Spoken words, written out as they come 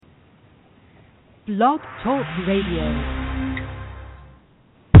Blog Talk Radio.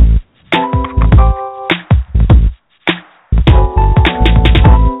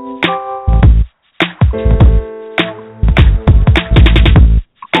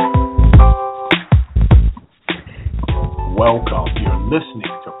 Welcome. You're listening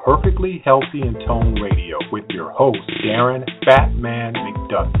to Perfectly Healthy and Tone Radio with your host, Darren Fat Man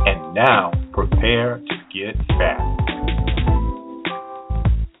McDuck. And now, prepare to get fat.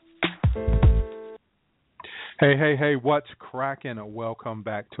 Hey, what's cracking? Welcome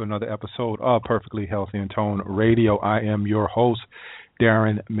back to another episode of Perfectly Healthy and Tone Radio. I am your host,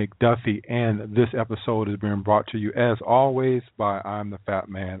 Darren McDuffie, and this episode is being brought to you, as always, by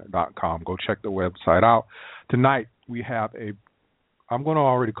I'mTheFatMan.com. Go check the website out. Tonight, we have I'm going to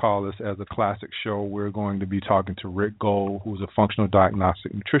already call this as a classic show. We're going to be talking to Rick Gold, who's a functional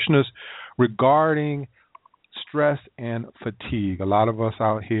diagnostic nutritionist, regarding stress and fatigue. A lot of us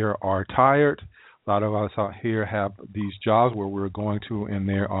out here are tired. A lot of us out here have these jobs where we're going to, and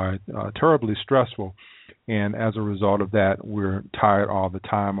they are terribly stressful. And as a result of that, we're tired all the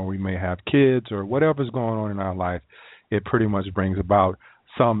time, or we may have kids or whatever's going on in our life. It pretty much brings about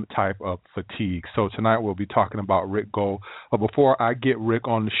some type of fatigue. So tonight we'll be talking about Rick Gold. But before I get Rick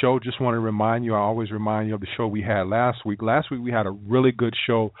on the show, just want to remind you, I always remind you of the show we had last week. Last week we had a really good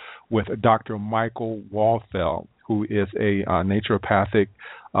show with Dr. Michael Walfeld, who is a naturopathic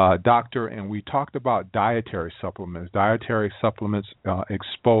doctor, and we talked about dietary supplements. Dietary Supplements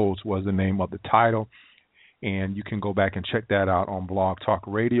Exposed was the name of the title, and you can go back and check that out on Blog Talk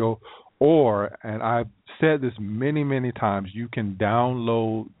Radio. Or, and I've said this many, many times, you can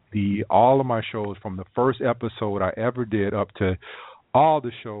download all of my shows from the first episode I ever did up to all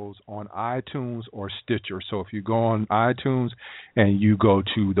the shows on iTunes or Stitcher. So if you go on iTunes and you go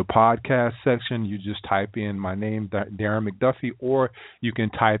to the podcast section, you just type in my name, Darren McDuffie, or you can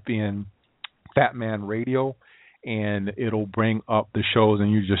type in Fat Man Radio, and it'll bring up the shows, and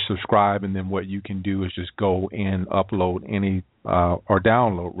you just subscribe, and then what you can do is just go and upload any or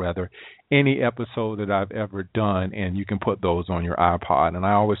download rather any episode that I've ever done, and you can put those on your iPod. And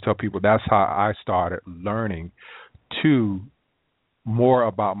I always tell people that's how I started learning more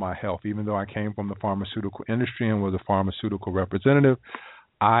about my health. Even though I came from the pharmaceutical industry and was a pharmaceutical representative,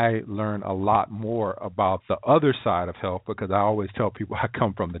 I learned a lot more about the other side of health, because I always tell people I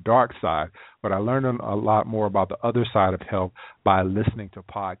come from the dark side, but I learned a lot more about the other side of health by listening to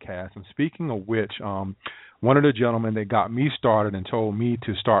podcasts. And speaking of which, one of the gentlemen that got me started and told me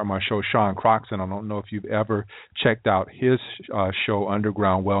to start my show, Sean Croxton, I don't know if you've ever checked out his show,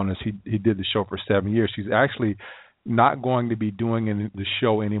 Underground Wellness. He did the show for 7 years. He's actually not going to be doing the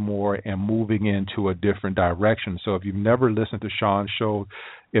show anymore and moving into a different direction. So if you've never listened to Sean's show,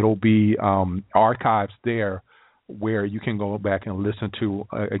 it'll be archives there where you can go back and listen to,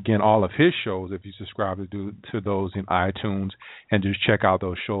 again, all of his shows if you subscribe to those in iTunes, and just check out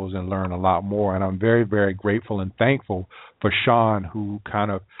those shows and learn a lot more. And I'm very, very grateful and thankful for Sean, who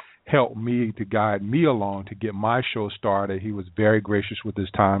kind of helped me to guide me along to get my show started. He was very gracious with his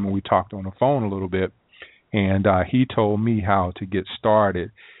time, and we talked on the phone a little bit. And he told me how to get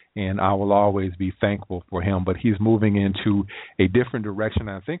started, and I will always be thankful for him. But he's moving into a different direction.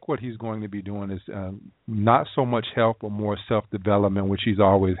 I think what he's going to be doing is not so much health, but more self-development, which he's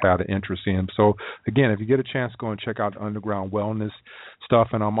always had an interest in. So, again, if you get a chance, go and check out the Underground Wellness stuff.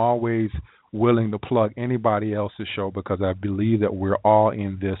 And I'm always willing to plug anybody else's show, because I believe that we're all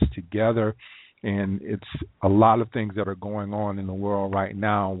in this together. And it's a lot of things that are going on in the world right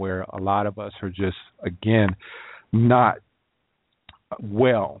now where a lot of us are just, again, not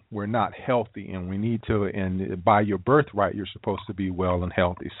well. We're not healthy, and we need to, and by your birthright, you're supposed to be well and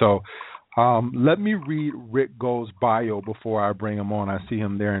healthy. So let me read Rick Gold's bio before I bring him on. I see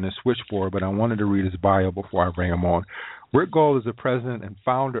him there in the switchboard, but I wanted to read his bio before I bring him on. Rick Gold is the president and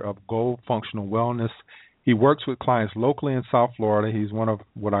founder of Gold Functional Wellness. He works with clients locally in South Florida. He's one of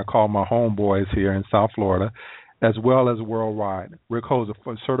what I call my homeboys here in South Florida, as well as worldwide. Rick holds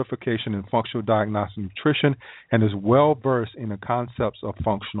a certification in functional diagnostic nutrition and is well-versed in the concepts of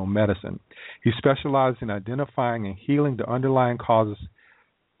functional medicine. He specializes in identifying and healing the underlying causes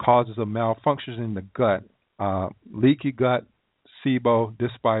of malfunctions in the gut, leaky gut, SIBO,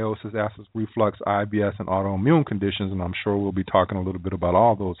 dysbiosis, acid reflux, IBS, and autoimmune conditions, and I'm sure we'll be talking a little bit about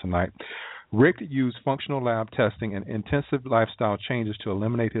all those tonight. Rick used functional lab testing and intensive lifestyle changes to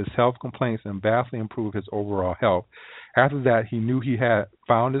eliminate his health complaints and vastly improve his overall health. After that, he knew he had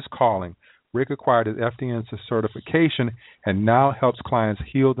found his calling. Rick acquired his FDN certification and now helps clients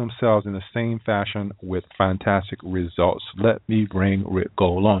heal themselves in the same fashion with fantastic results. Let me bring Rick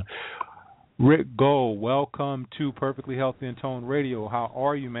Gold on. Rick Gold, welcome to Perfectly Healthy and Tone Radio. How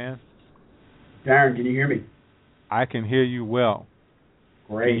are you, man? Darren, can you hear me? I can hear you well.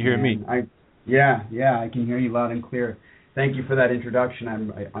 Great. Can you hear me? Yeah, I can hear you loud and clear. Thank you for that introduction.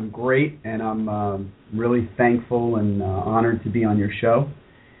 I'm great, and I'm really thankful and honored to be on your show,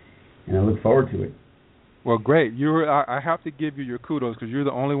 and I look forward to it. Well, great. I have to give you your kudos because you're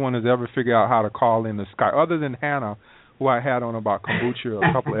the only one that's ever figured out how to call in the Skype, other than Hannah, who I had on about kombucha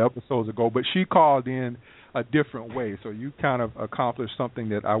a couple of episodes ago, but she called in a different way. So you kind of accomplished something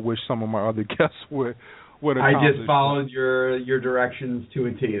that I wish some of my other guests would accomplish. I just followed your directions to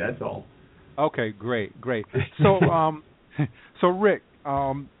a T. That's all. Okay, great. So, so Rick,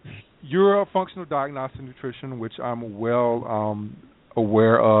 you're a functional diagnostic nutrition, which I'm well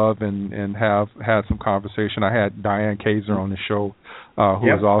aware of and have had some conversation. I had Diane Kaiser on the show, who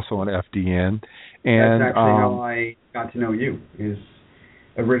is also an FDN. And that's actually how I got to know you, is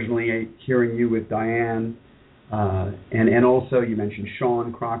originally hearing you with Diane, and also you mentioned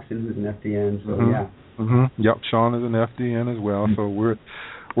Sean Croxton, who's an FDN. So yeah. Mm-hmm. Yep, Sean is an FDN as well. So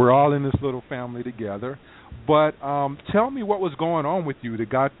we're all in this little family together. But tell me what was going on with you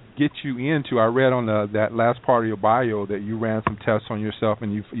that get you into. I read on that last part of your bio that you ran some tests on yourself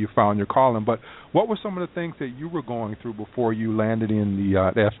and you found your calling. But what were some of the things that you were going through before you landed in the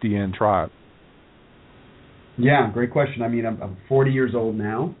FDN tribe? Yeah, great question. I mean, I'm 40 years old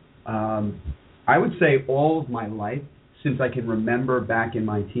now. I would say all of my life, since I can remember back in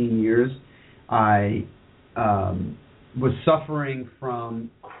my teen years, I was suffering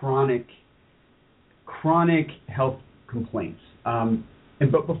from chronic health complaints.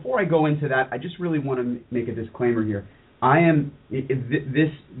 But before I go into that, I just really want to make a disclaimer here.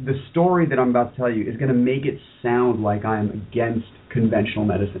 The story that I'm about to tell you is going to make it sound like I am against conventional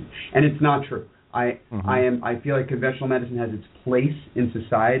medicine, and it's not true. I feel like conventional medicine has its place in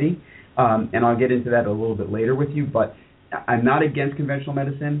society, and I'll get into that a little bit later with you. But I'm not against conventional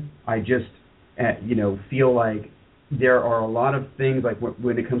medicine. I just feel like there are a lot of things, like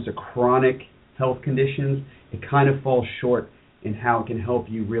when it comes to chronic health conditions, it kind of falls short in how it can help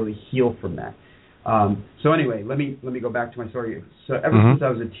you really heal from that. So anyway, let me go back to my story. So ever since I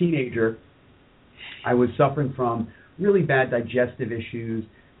was a teenager, I was suffering from really bad digestive issues,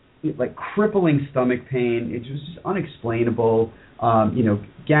 like crippling stomach pain. It was just unexplainable.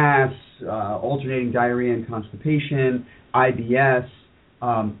 Gas, alternating diarrhea and constipation, IBS,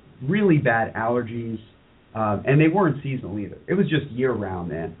 really bad allergies, and they weren't seasonal either. It was just year-round,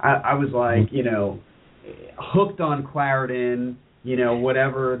 man. I was like, hooked on Claritin,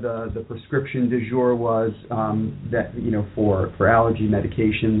 whatever the prescription du jour was, that for allergy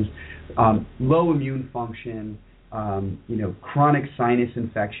medications, low immune function, chronic sinus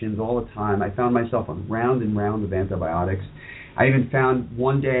infections all the time. I found myself on round and round of antibiotics. I even found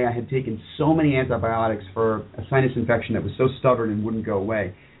one day I had taken so many antibiotics for a sinus infection that was so stubborn and wouldn't go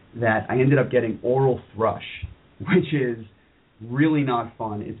away that I ended up getting oral thrush, which is really not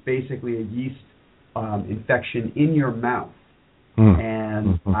fun. It's basically a yeast infection in your mouth,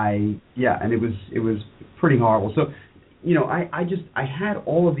 and and it was pretty horrible. So, I had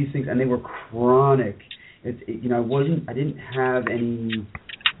all of these things, and they were chronic. I didn't have any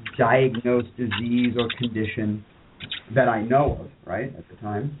diagnosed disease or condition that I know of, right, at the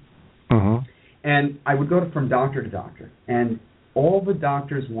time. And I would go from doctor to doctor, and all the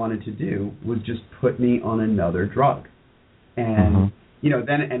doctors wanted to do was just put me on another drug. And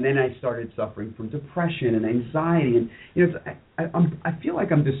then I started suffering from depression and anxiety, and I feel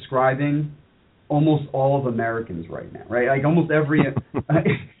like I'm describing almost all of Americans right now, right? Like almost every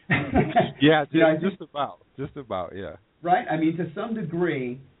yeah, just about, yeah. Right? I mean, to some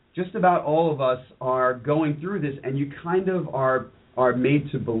degree, just about all of us are going through this, and you kind of are made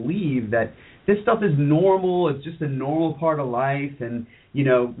to believe that this stuff is normal. It's just a normal part of life, and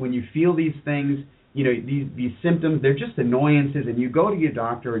when you feel these things, these symptoms, they're just annoyances, and you go to your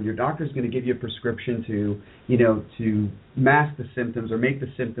doctor, and your doctor's going to give you a prescription to mask the symptoms or make the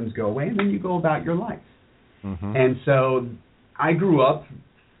symptoms go away, and then you go about your life. And so I grew up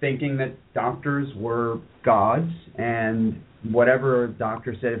thinking that doctors were gods, and whatever a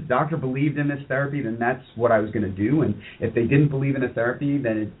doctor said, if the doctor believed in this therapy, then that's what I was going to do, and if they didn't believe in the therapy,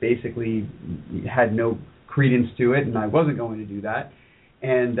 then it basically had no credence to it, and I wasn't going to do that.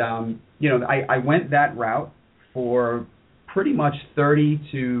 And, I went that route for pretty much 30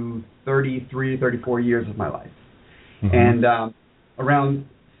 to 33, 34 years of my life. And around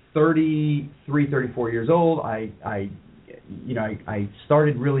 33, 34 years old, I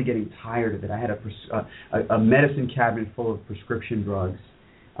started really getting tired of it. I had a medicine cabinet full of prescription drugs,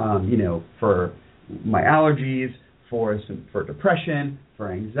 for my allergies, for depression,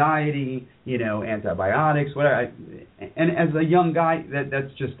 for anxiety, antibiotics, whatever. And as a young guy,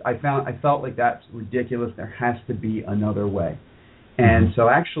 that's just I felt like that's ridiculous. There has to be another way. And so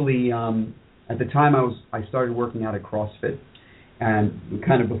actually, at the time I started working out at CrossFit, and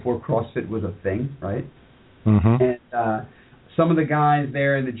kind of before CrossFit was a thing, right? And some of the guys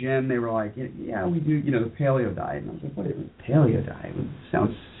there in the gym, they were like, yeah, we do, the paleo diet. And I was like, what is a paleo diet? It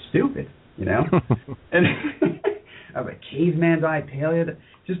sounds stupid, And I was like, caveman diet, paleo diet.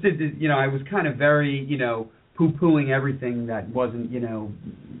 Just, I was kind of very, poo-pooing everything that wasn't,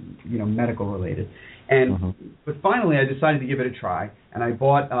 medical related. And but finally, I decided to give it a try, and I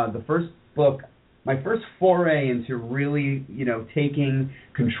bought the first book. My first foray into really, taking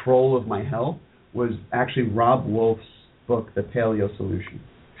control of my health was actually Rob Wolf's book, The Paleo Solution.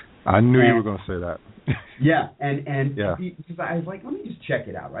 I knew you were going to say that. Yeah, and because I was like, let me just check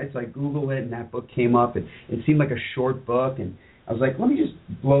it out, right? So I Googled it, and that book came up, and it seemed like a short book, and I was like, let me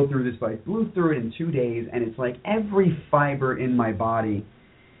just blow through this book. I blew through it in 2 days, and it's like every fiber in my body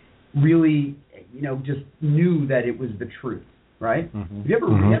really, just knew that it was the truth, right? Have you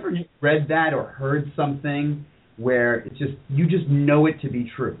ever read that or heard something where it's just, you just know it to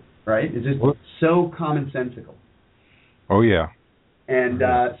be true, right? It's just so commonsensical. Oh, yeah. And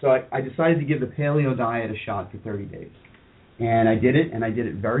so I decided to give the paleo diet a shot for 30 days. And I did it, and I did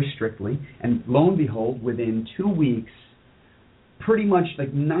it very strictly. And lo and behold, within 2 weeks, pretty much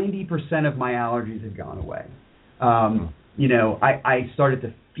like 90% of my allergies had gone away. I started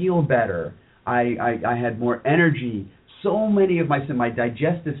to feel better. I had more energy. So many of my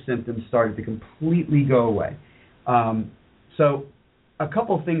digestive symptoms started to completely go away. So a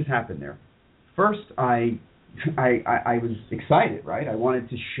couple of things happened there. First, I was excited, right? I wanted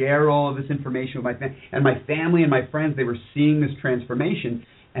to share all of this information with my family. And my family and my friends, they were seeing this transformation,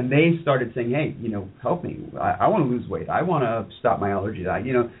 and they started saying, hey, help me. I want to lose weight. I want to stop my allergies.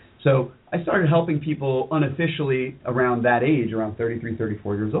 So I started helping people unofficially around that age, around 33,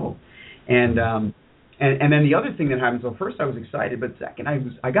 34 years old. And then the other thing that happened, so first I was excited, but second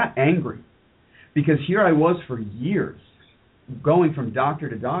I got angry, because here I was for years going from doctor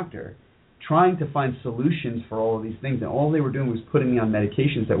to doctor trying to find solutions for all of these things, and all they were doing was putting me on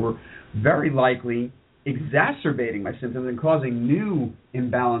medications that were very likely exacerbating my symptoms and causing new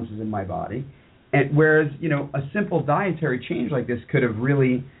imbalances in my body. And whereas, a simple dietary change like this could have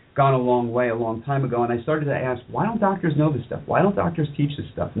really gone a long way a long time ago. And I started to ask, why don't doctors know this stuff? Why don't doctors teach this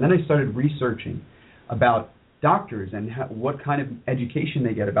stuff? And then I started researching about doctors and what kind of education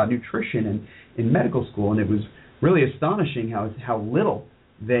they get about nutrition and in medical school. And it was really astonishing how little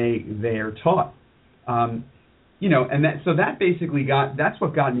they are taught. And that basically that's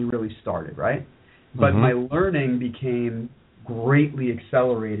what got me really started, right? But my learning became greatly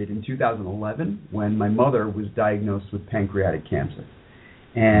accelerated in 2011 when my mother was diagnosed with pancreatic cancer.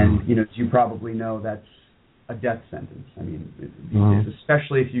 And, as you probably know, that's a death sentence. I mean,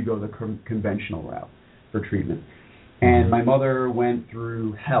 especially if you go the conventional route for treatment. And my mother went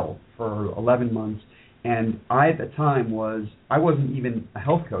through hell for 11 months. And I, at the time, I wasn't even a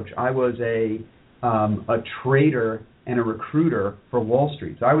health coach. I was a trader and a recruiter for Wall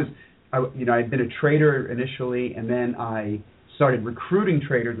Street. So I'd been a trader initially, and then I started recruiting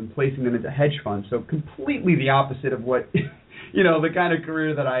traders and placing them into hedge funds. So completely the opposite of what, the kind of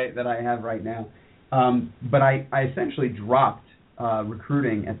career that I have right now. But I essentially dropped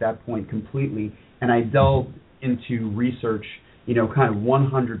recruiting at that point completely, and I delved into research, kind of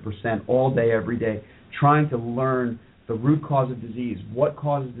 100% all day, every day, trying to learn the root cause of disease, what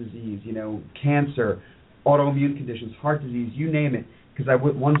causes disease, cancer, autoimmune conditions, heart disease, you name it, because I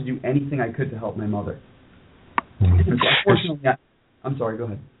wanted to do anything I could to help my mother. Unfortunately, I'm sorry, go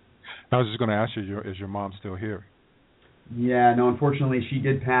ahead. I was just going to ask you, is your mom still here? Yeah, no, unfortunately, she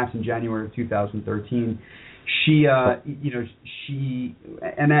did pass in January of 2013. She,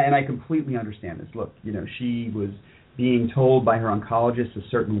 and I completely understand this. Look, she was being told by her oncologist a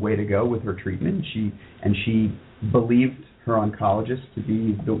certain way to go with her treatment. She believed her oncologist to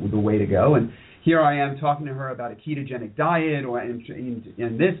be the way to go. And here I am talking to her about a ketogenic diet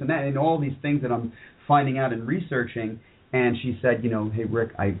and this and that and all these things that I'm finding out and researching. And she said, hey Rick,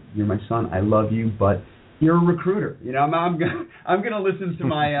 you're my son. I love you, but you're a recruiter. I'm gonna listen to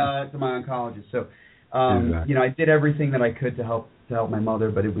my oncologist. So exactly. I did everything that I could to help my mother,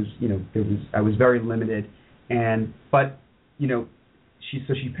 but I was very limited. But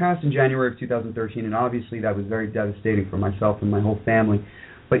she passed in January of 2013, and obviously that was very devastating for myself and my whole family.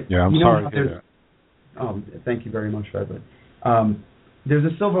 But yeah, I'm sorry to hear that. Thank you very much, Fred. There's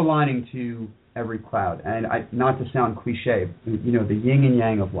a silver lining to every cloud. And not to sound cliche, the yin and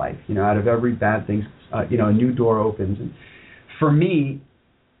yang of life. Out of every bad thing, a new door opens. And for me,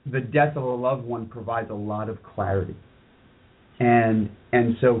 the death of a loved one provides a lot of clarity. And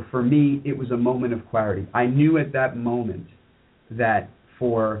so for me, it was a moment of clarity. I knew at that moment that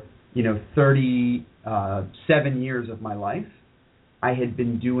for 37 years of my life, I had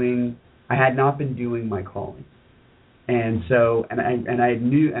not been doing my calling. And so, I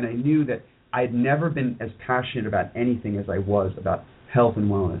knew that I had never been as passionate about anything as I was about health and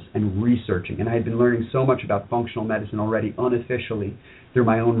wellness and researching. And I had been learning so much about functional medicine already unofficially through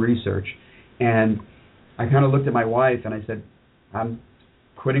my own research. And I kind of looked at my wife and I said, I'm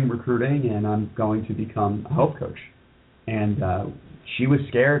quitting recruiting and I'm going to become a health coach. And she was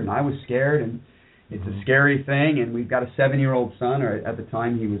scared and I was scared, and it's a scary thing. And we've got a 7-year-old son, or at the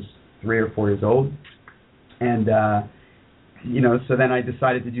time he was 3 or 4 years old. And, so then I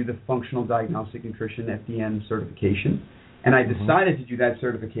decided to do the Functional Diagnostic Nutrition FDN certification. And I decided to do that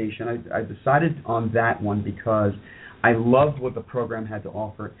certification. I decided on that one because I loved what the program had to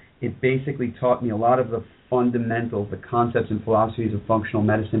offer. It basically taught me a lot of the fundamentals, the concepts and philosophies of functional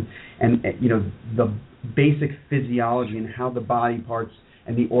medicine, and the basic physiology and how the body parts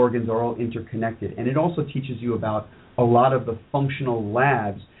and the organs are all interconnected. And it also teaches you about a lot of the functional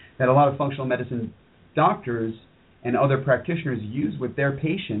labs that a lot of functional medicine doctors and other practitioners use with their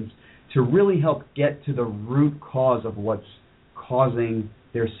patients to really help get to the root cause of what's causing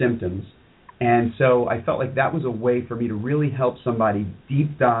their symptoms. And so I felt like that was a way for me to really help somebody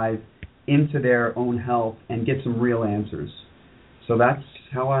deep dive into their own health and get some real answers. So that's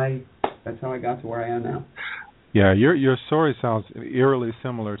how I got to where I am now. Yeah, your story sounds eerily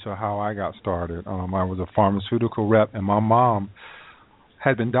similar to how I got started. I was a pharmaceutical rep, and my mom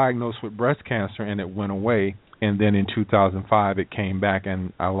had been diagnosed with breast cancer, and it went away. And then in 2005, it came back,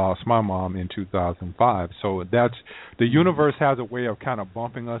 and I lost my mom in 2005. So the universe has a way of kind of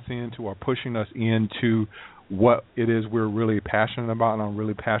bumping us into or pushing us into what it is we're really passionate about. And I'm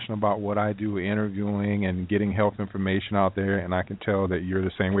really passionate about what I do, interviewing and getting health information out there. And I can tell that you're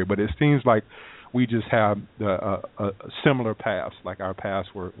the same way. But it seems like we just have similar paths. Like our paths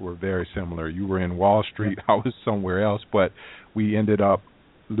were very similar. You were in Wall Street, I was somewhere else, but we ended up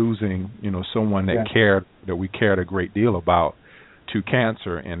losing, someone that we cared a great deal about to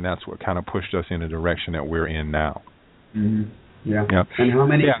cancer, and that's what kind of pushed us in the direction that we're in now. Mm-hmm. Yeah. And how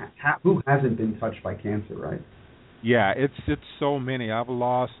many? Who hasn't been touched by cancer, right? Yeah, it's so many. I've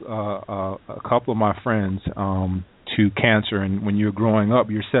lost a couple of my friends to cancer, and when you're growing up,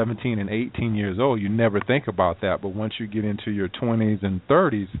 you're 17 and 18 years old. You never think about that, but once you get into your 20s and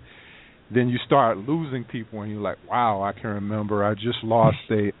 30s, then you start losing people, and you're like, wow, I can remember I just lost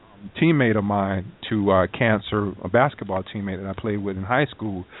a teammate of mine to cancer, a basketball teammate that I played with in high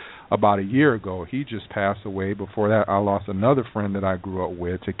school about a year ago. He just passed away. Before that, I lost another friend that I grew up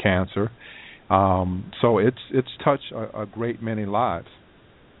with to cancer. So it's touched a great many lives.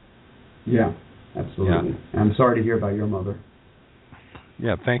 Yeah, absolutely. Yeah. I'm sorry to hear about your mother.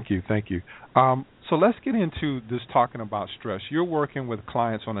 Yeah, thank you. So let's get into this talking about stress. You're working with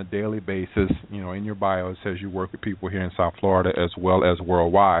clients on a daily basis. In your bio it says you work with people here in South Florida as well as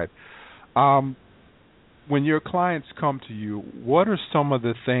worldwide. When your clients come to you, what are some of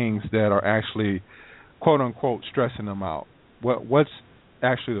the things that are actually, quote unquote, stressing them out? What's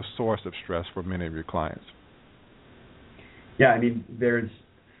actually the source of stress for many of your clients? Yeah, there's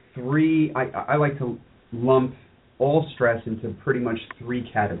three. I like to lump all stress into pretty much three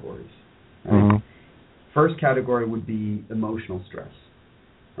categories. Right? Mm-hmm. First category would be emotional stress,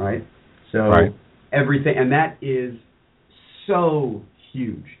 right? So everything, and that is so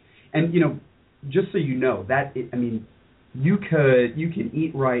huge. And just so you know, you can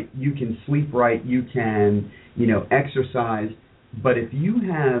eat right, you can sleep right, you can exercise, but if you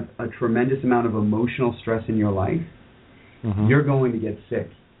have a tremendous amount of emotional stress in your life, mm-hmm. you're going to get sick.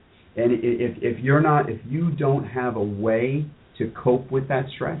 And if you don't have a way to cope with that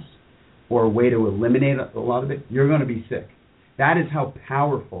stress, or a way to eliminate a lot of it, you're going to be sick. That is how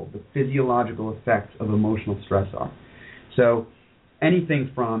powerful the physiological effects of emotional stress are. So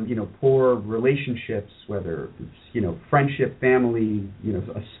anything from, poor relationships, whether it's, friendship, family,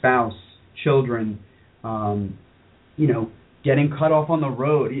 a spouse, children, getting cut off on the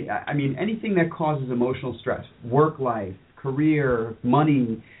road. Anything that causes emotional stress, work life, career,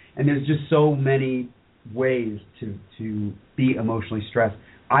 money, and there's just so many ways to be emotionally stressed.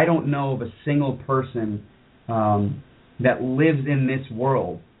 I don't know of a single person that lives in this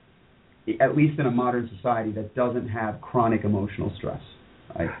world, at least in a modern society, that doesn't have chronic emotional stress.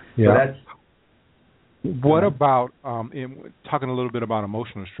 Right? Yeah. What about talking a little bit about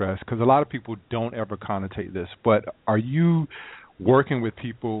emotional stress? Because a lot of people don't ever connotate this, but are you working with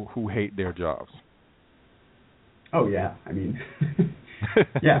people who hate their jobs? Oh yeah, I mean,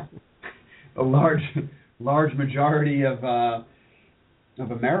 yeah, a large majority of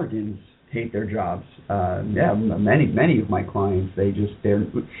Americans hate their jobs. Yeah, many of my clients, they're,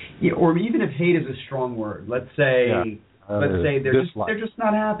 or even if hate is a strong word, let's say they're just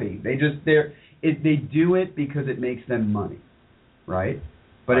not happy. They do it because it makes them money, right?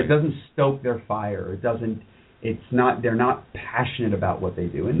 But it doesn't stoke their fire. They're not passionate about what they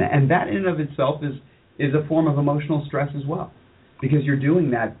do, and that in and of itself is a form of emotional stress as well, because you're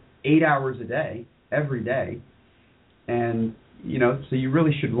doing that 8 hours a day, every day, and so you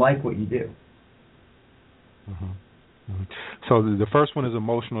really should like what you do. Mm-hmm. Mm-hmm. So the first one is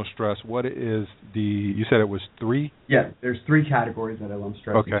emotional stress. What is you said it was 3? Yeah, there's 3 categories that I lump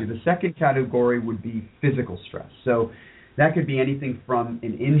stress into. The second category would be physical stress. So that could be anything from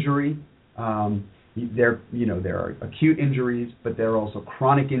an injury. There are acute injuries, but there are also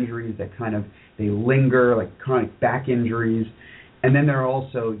chronic injuries that they linger, like chronic back injuries. And then there are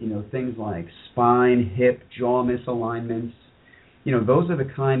also, things like spine, hip, jaw misalignments. Those are the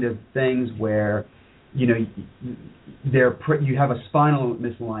kind of things where, you have a spinal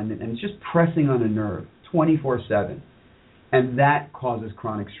misalignment and it's just pressing on a nerve 24/7, and that causes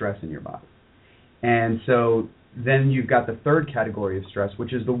chronic stress in your body. And so then you've got the third category of stress,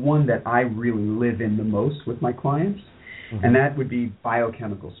 which is the one that I really live in the most with my clients, and that would be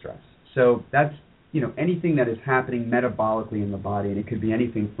biochemical stress. So that's anything that is happening metabolically in the body, and it could be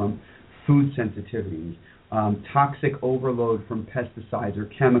anything from food sensitivities, toxic overload from pesticides or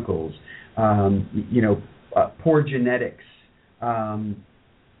chemicals, poor genetics,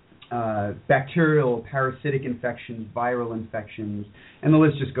 bacterial, parasitic infections, viral infections, and the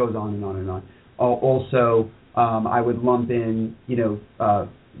list just goes on and on and on. Also, I would lump in,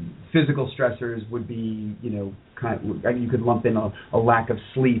 physical stressors would be, you could lump in a lack of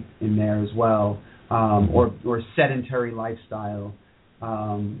sleep in there as well, or sedentary lifestyle.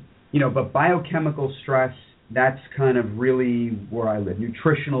 But biochemical stress, that's kind of really where I live.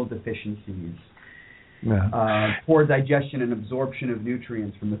 Nutritional deficiencies, poor digestion and absorption of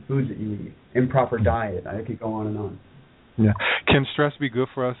nutrients from the foods that you eat, improper diet. I could go on and on. Yeah. Can stress be good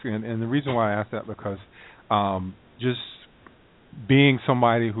for us? And the reason why I ask that, because just being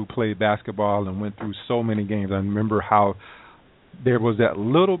somebody who played basketball and went through so many games, I remember how there was that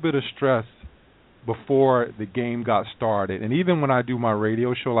little bit of stress before the game got started. And even when I do my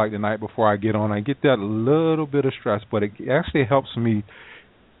radio show, like the night before I get on, I get that little bit of stress, but it actually helps me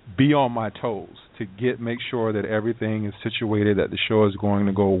be on my toes to make sure that everything is situated, that the show is going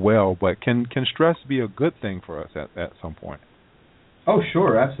to go well. But can stress be a good thing for us at some point? Oh,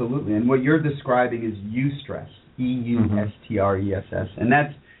 sure, absolutely. And what you're describing is eustress, EUSTRESS. And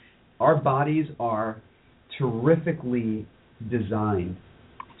that's, our bodies are terrifically designed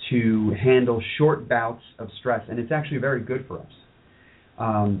to handle short bouts of stress, and it's actually very good for us.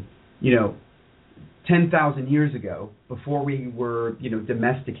 10,000 years ago, before we were,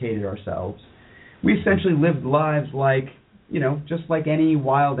 domesticated ourselves, we essentially lived lives like, just like any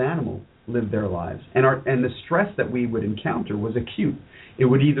wild animal lived their lives. And the stress that we would encounter was acute. It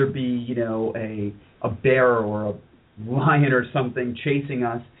would either be, a bear or a lion or something chasing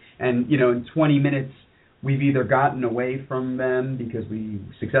us, and, in 20 minutes, we've either gotten away from them because we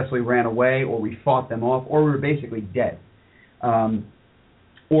successfully ran away, or we fought them off, or we were basically dead.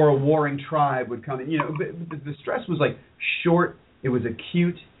 Or a warring tribe would come in. The stress was like short, it was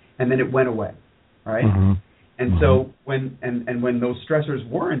acute, and then it went away. All right? And so when those stressors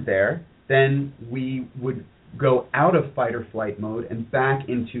weren't there, then we would go out of fight or flight mode and back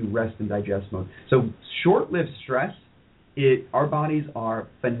into rest and digest mode. So short-lived stress, our bodies are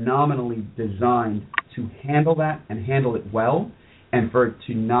phenomenally designed to handle that and handle it well, and for it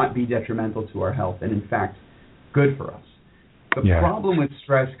to not be detrimental to our health, and in fact, good for us. The problem with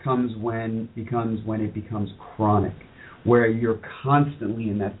stress comes when it becomes chronic, where you're constantly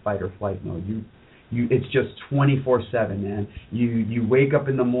in that fight or flight mode. It's just 24/7, man. You wake up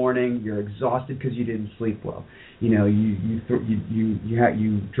in the morning, you're exhausted because you didn't sleep well. You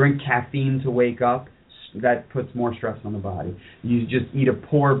drink caffeine to wake up. That puts more stress on the body. You just eat a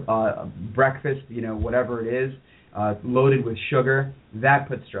poor breakfast, whatever it is, loaded with sugar. That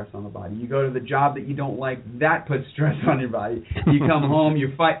puts stress on the body. You go to the job that you don't like. That puts stress on your body. You come home,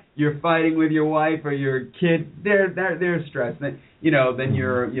 you're fighting with your wife or your kid. They're stressed. Then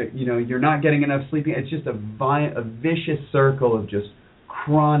you're not getting enough sleeping. It's just a vicious circle of just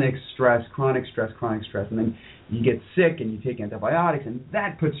chronic stress, and then you get sick and you take antibiotics, and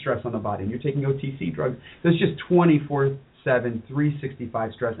that puts stress on the body, and you're taking OTC drugs. There's just 24/7,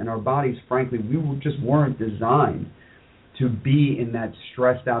 365 stress, and our bodies, frankly, just weren't designed to be in that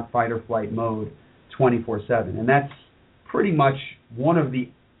stressed out fight or flight mode 24/7, and that's pretty much one of the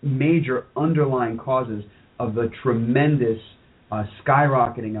major underlying causes of the tremendous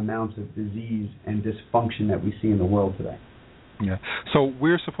skyrocketing amounts of disease and dysfunction that we see in the world today. Yeah. So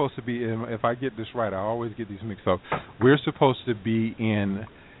we're supposed to be in, if I get this right, I always get these mixed up. We're supposed to be in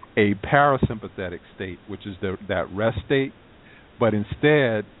a parasympathetic state, which is that rest state, but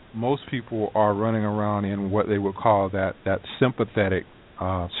instead most people are running around in what they would call that sympathetic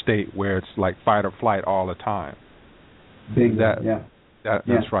state, where it's like fight or flight all the time.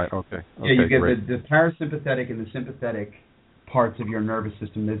 That's right. Okay. Yeah, you get the parasympathetic and the sympathetic parts of your nervous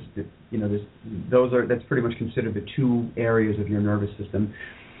system. That's pretty much considered the two areas of your nervous system,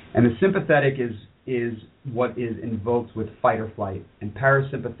 and the sympathetic is what is invoked with fight or flight, and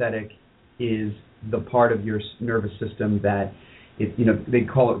parasympathetic is the part of your nervous system that they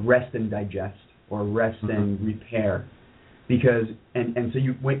call it rest and digest, or rest and repair, because and so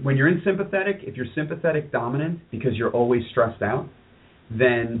when you're in sympathetic, if you're sympathetic dominant because you're always stressed out,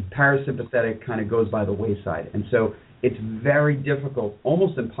 then parasympathetic kind of goes by the wayside, and so it's very difficult,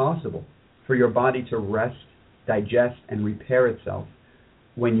 almost impossible, for your body to rest, digest, and repair itself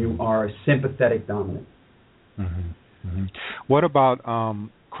when you are sympathetic dominant. Mm-hmm. Mm-hmm. What about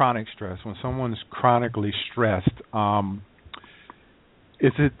chronic stress? When someone's chronically stressed,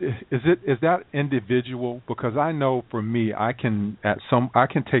 is that individual? Because I know for me, I can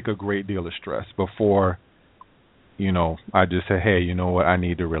take a great deal of stress before, I just say, hey, you know what, I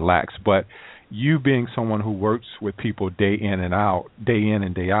need to relax. But you being someone who works with people day in and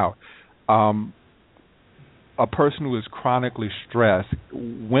day out, a person who is chronically stressed,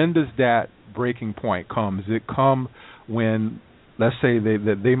 when does that breaking point come? Does it come when, let's say,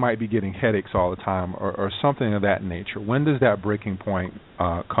 they might be getting headaches all the time or something of that nature? When does that breaking point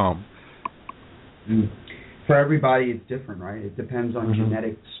come? For everybody, it's different, right? It depends on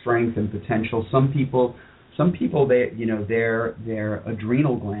genetic strength and potential. Some people, their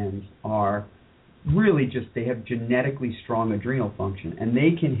adrenal glands are really they have genetically strong adrenal function, and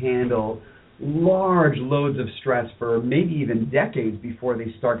they can handle large loads of stress for maybe even decades before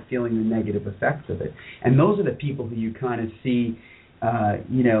they start feeling the negative effects of it. And those are the people who you kind of see,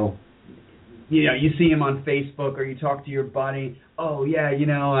 you see them on Facebook, or you talk to your buddy, oh yeah,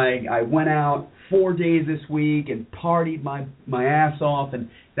 I went out 4 days this week and partied my ass off, and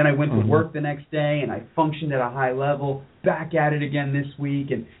then I went to work the next day and I functioned at a high level, back at it again this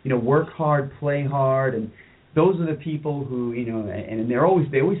week, and work hard, play hard. And those are the people who, and they always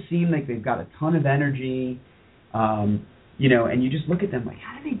seem like they've got a ton of energy, and you just look at them like,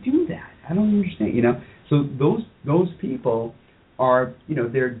 how do they do that? I don't understand, So those people are,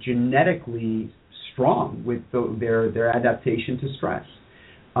 they're genetically strong with their adaptation to stress.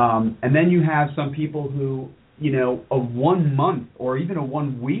 And then you have some people who, a 1 month or even a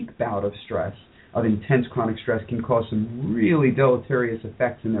 1 week bout of stress, of intense chronic stress, can cause some really deleterious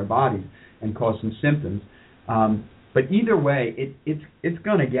effects in their bodies and cause some symptoms. But either way, it's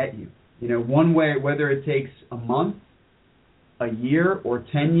going to get you. One way, whether it takes a month, a year, or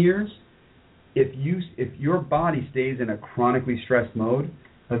 10 years, if your body stays in a chronically stressed mode,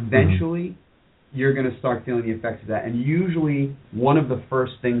 eventually you're going to start feeling the effects of that. And usually one of the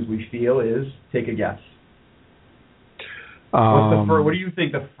first things we feel is, take a guess. What do you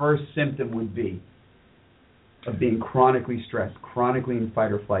think the first symptom would be of being chronically stressed, chronically in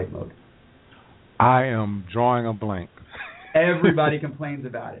fight or flight mode? I am drawing a blank. Everybody complains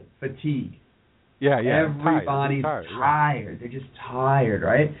about it. Fatigue. Yeah. Everybody's tired. Yeah. They're just tired,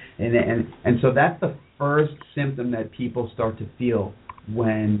 right? And so that's the first symptom that people start to feel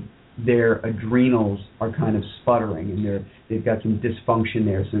when their adrenals are kind of sputtering and they've got some dysfunction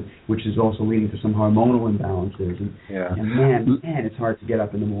there, which is also leading to some hormonal imbalances. And man, it's hard to get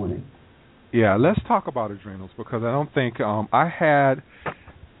up in the morning. Yeah, let's talk about adrenals, because I don't think I had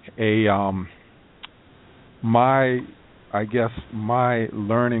my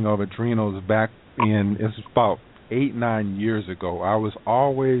learning of adrenals back in, it's about 8-9 years ago. I was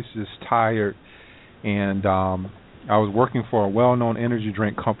always just tired, and I was working for a well-known energy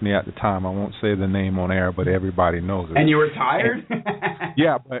drink company at the time. I won't say the name on air, but everybody knows it. And you were tired?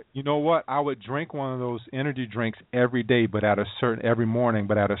 Yeah, but you know what? I would drink one of those energy drinks every day, every morning,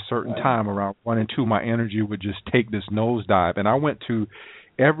 but at a certain time, around 1 and 2, my energy would just take this nosedive. And I went to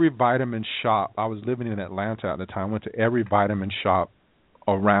every vitamin shop. I was living in Atlanta at the time. I went to every vitamin shop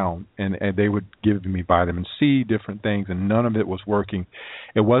around, and they would give me vitamin C, different things, and none of it was working.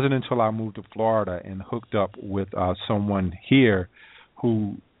 It wasn't until I moved to Florida and hooked up with someone here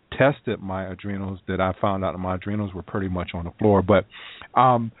who tested my adrenals that I found out that my adrenals were pretty much on the floor. But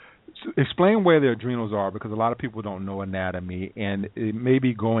explain where the adrenals are, because a lot of people don't know anatomy, and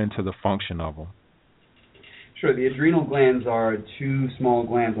maybe go into the function of them. Sure. The adrenal glands are two small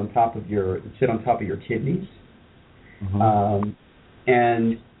glands sit on top of your kidneys. Mm-hmm.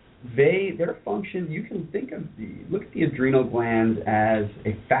 And their function, you can look at the adrenal glands as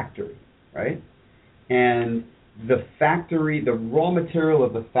a factory, right? And the raw material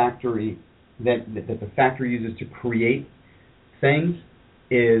of the factory that the factory uses to create things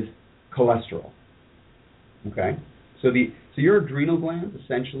is cholesterol. Okay? So your adrenal glands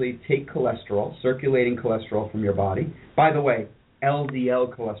essentially take cholesterol, circulating cholesterol from your body. By the way,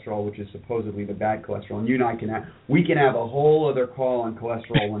 LDL cholesterol, which is supposedly the bad cholesterol, and you and I can have a whole other call on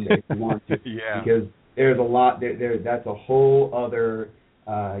cholesterol one day if you want to, yeah. Because there's a lot there. That's a whole other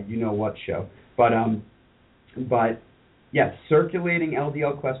what show. But yes, circulating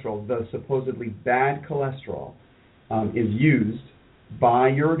LDL cholesterol, the supposedly bad cholesterol, is used by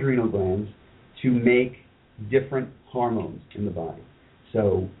your adrenal glands to make different hormones in the body.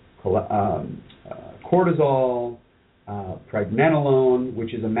 So cortisol, pregnenolone,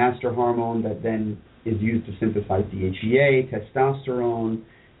 which is a master hormone that then is used to synthesize DHEA, testosterone,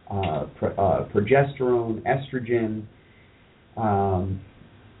 progesterone, estrogen,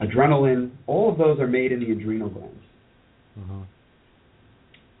 adrenaline. All of those are made in the adrenal glands. Uh-huh.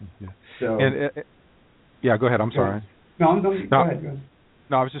 Yeah. So, go ahead. I'm sorry. No, go ahead.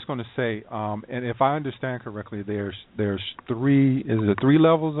 No, I was just going to say, and if I understand correctly, there's three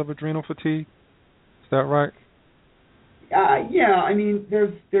levels of adrenal fatigue? Is that right? Yeah, I mean,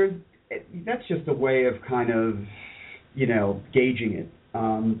 there's that's just a way of kind of, gauging it.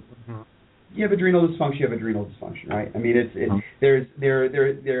 You have adrenal dysfunction, right? I mean, there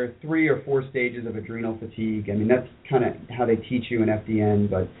are 3 or 4 stages of adrenal fatigue. I mean, that's kind of how they teach you in FDN,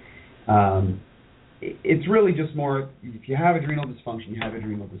 but it's really just more, if you have adrenal dysfunction, you have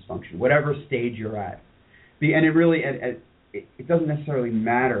adrenal dysfunction, whatever stage you're at. And it really, it doesn't necessarily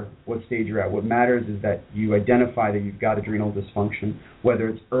matter what stage you're at. What matters is that you identify that you've got adrenal dysfunction, whether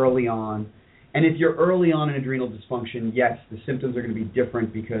it's early on. And if you're early on in adrenal dysfunction, yes, the symptoms are going to be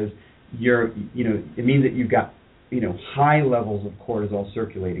different because it means that you've got, high levels of cortisol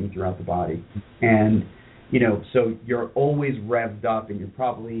circulating throughout the body. And, so you're always revved up and you're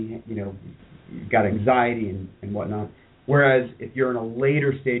probably, you've got anxiety and whatnot. Whereas if you're in a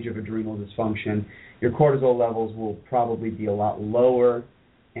later stage of adrenal dysfunction, your cortisol levels will probably be a lot lower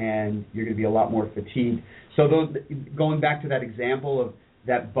and you're going to be a lot more fatigued. So going back to that example of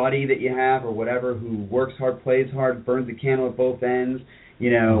that buddy that you have or whatever who works hard, plays hard, burns the candle at both ends,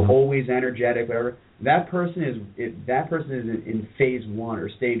 always energetic, whatever, that person is in phase 1 or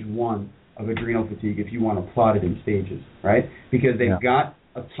stage 1 of adrenal fatigue if you want to plot it in stages, right? Because they've got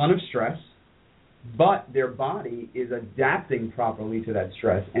a ton of stress, but their body is adapting properly to that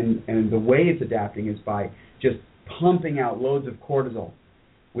stress. And the way it's adapting is by just pumping out loads of cortisol,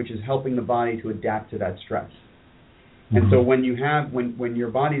 which is helping the body to adapt to that stress. And so when your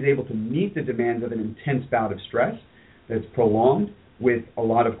body is able to meet the demands of an intense bout of stress that's prolonged with a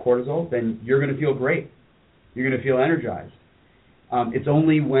lot of cortisol, then you're going to feel great. You're going to feel energized. It's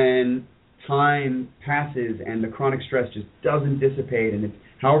only when time passes and the chronic stress just doesn't dissipate, and it's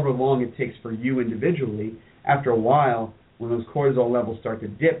however long it takes for you individually, after a while, when those cortisol levels start to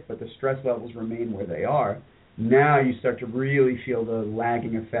dip but the stress levels remain where they are, now you start to really feel the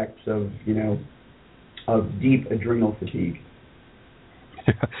lagging effects of deep adrenal fatigue.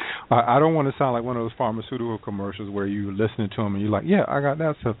 I don't want to sound like one of those pharmaceutical commercials where you're listening to them and you're like, yeah, I got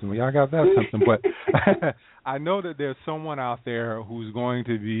that symptom, yeah, I got that symptom. But I know that there's someone out there who's going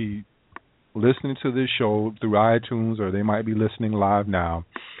to be listening to this show through iTunes, or they might be listening live now,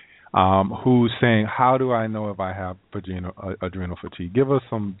 who's saying, how do I know if I have adrenal fatigue? Give us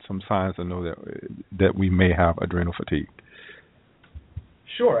some signs to know that we may have adrenal fatigue.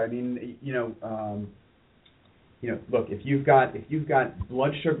 Sure. I mean, look, if you've got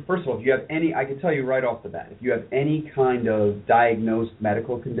blood sugar, first of all, if you have any, I can tell you right off the bat, if you have any kind of diagnosed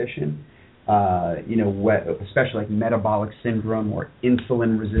medical condition, especially like metabolic syndrome or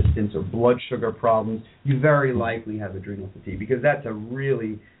insulin resistance or blood sugar problems, you very likely have adrenal fatigue, because that's a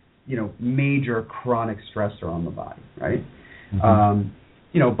really, major chronic stressor on the body, right? Mm-hmm.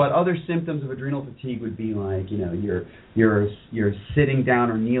 But other symptoms of adrenal fatigue would be like, you're sitting down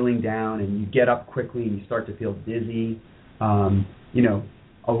or kneeling down and you get up quickly and you start to feel dizzy. A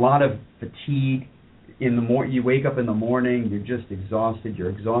lot of fatigue, you wake up in the morning, you're just exhausted. You're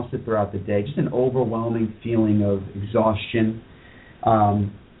exhausted throughout the day. Just an overwhelming feeling of exhaustion.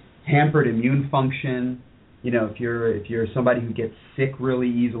 Hampered immune function. If you're somebody who gets sick really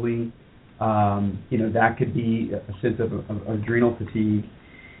easily, that could be a sense of adrenal fatigue.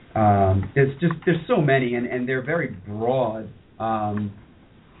 There's so many, and they're very broad. I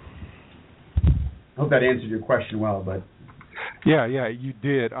hope that answered your question well, but yeah, you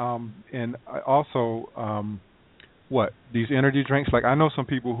did. And also, these energy drinks? Like, I know some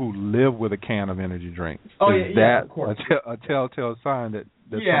people who live with a can of energy drinks. Is that of course. a telltale sign that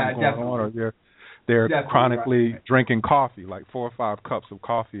there's something going on, or they're chronically drinking coffee, like 4 or 5 cups of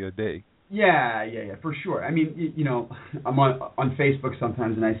coffee a day? Yeah, for sure. I mean, I'm on Facebook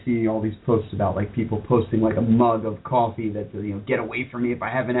sometimes, and I see all these posts about like people posting like a mug of coffee that get away from me if I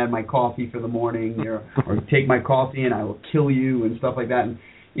haven't had my coffee for the morning, or take my coffee and I will kill you and stuff like that. And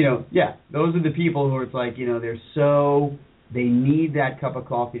those are the people who it's like they need that cup of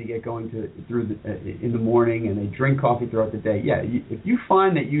coffee to get going in the morning, and they drink coffee throughout the day. Yeah, if you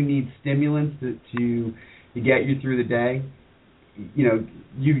find that you need stimulants to get you through the day,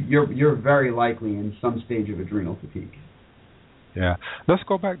 you're very likely in some stage of adrenal fatigue. Yeah, let's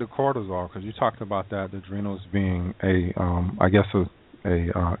go back to cortisol, because you talked about that, the adrenals being a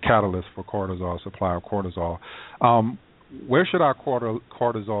catalyst for cortisol, supply of cortisol. Where should our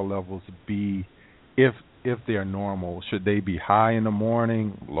cortisol levels be if they're normal? Should they be high in the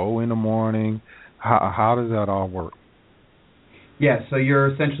morning, low in the morning? How does that all work? Yeah, so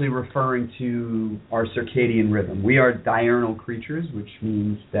you're essentially referring to our circadian rhythm. We are diurnal creatures, which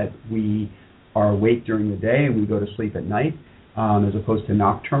means that we are awake during the day and we go to sleep at night, as opposed to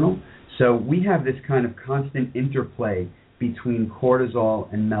nocturnal. So we have this kind of constant interplay between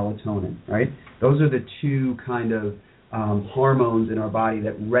cortisol and melatonin, right? Those are the two kind of hormones in our body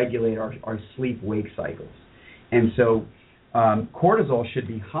that regulate our sleep-wake cycles. And so cortisol should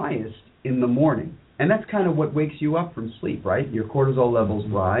be highest in the morning. And that's kind of what wakes you up from sleep, right? Your cortisol levels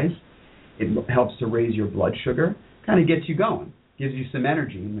rise. It helps to raise your blood sugar, kind of gets you going, gives you some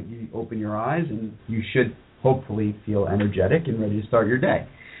energy. And you open your eyes, and you should hopefully feel energetic and ready to start your day.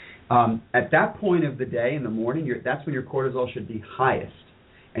 At that point of the day, in the morning, that's when your cortisol should be highest,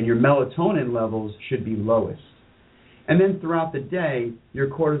 and your melatonin levels should be lowest. And then throughout the day, your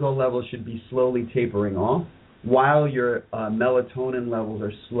cortisol levels should be slowly tapering off, while your melatonin levels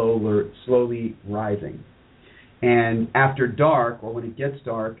are slowly rising. And after dark, or when it gets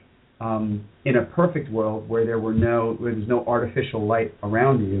dark, in a perfect world where there's no artificial light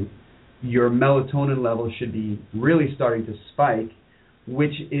around you, your melatonin levels should be really starting to spike,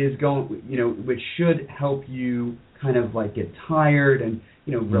 which should help you kind of like get tired and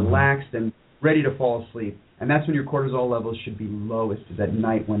relaxed and ready to fall asleep. And that's when your cortisol levels should be lowest, is at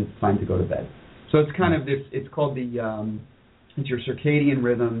night when it's time to go to bed. So it's kind of this. It's called it's your circadian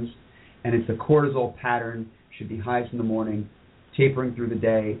rhythms, and it's the cortisol pattern. Should be highest in the morning, tapering through the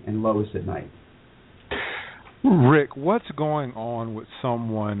day, and lowest at night. Rick, what's going on with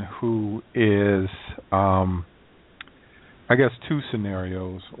someone who is, I guess, two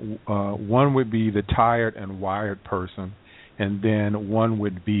scenarios. One would be the tired and wired person, and then one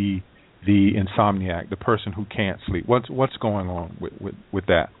would be the insomniac, the person who can't sleep. What's going on with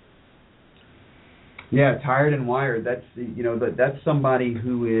that? Yeah, tired and wired. That's somebody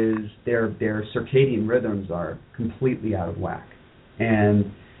who is their circadian rhythms are completely out of whack,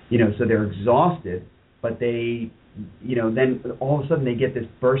 and so they're exhausted, but they then all of a sudden they get this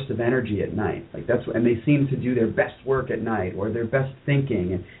burst of energy at night. And they seem to do their best work at night or their best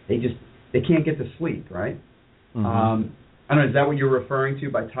thinking, and they can't get to sleep, right? Mm-hmm. I don't know. Is that what you're referring to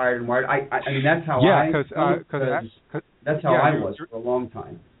by tired and wired? I mean that's how that's how I was for a long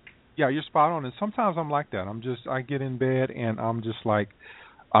time. Yeah, you're spot on. And sometimes I'm like that. I get in bed and I'm just like,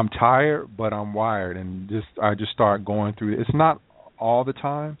 I'm tired, but I'm wired, and I just start going through it. It's not all the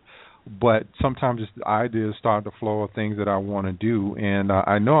time, but sometimes the ideas start to flow of things that I want to do, and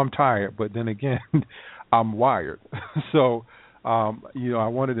I know I'm tired, but then again, I'm wired. So, I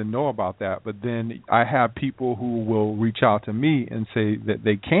wanted to know about that. But then I have people who will reach out to me and say that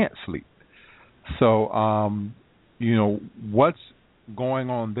they can't sleep. So, what's going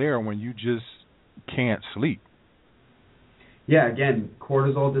on there when you just can't sleep? Yeah, again,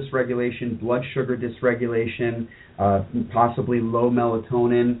 cortisol dysregulation, blood sugar dysregulation, possibly low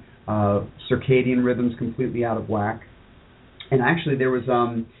melatonin, circadian rhythms completely out of whack. And actually there was,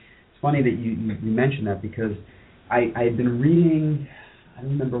 it's funny that you mentioned that, because I had been reading, I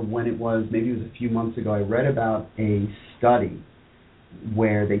don't remember when it was, maybe it was a few months ago, I read about a study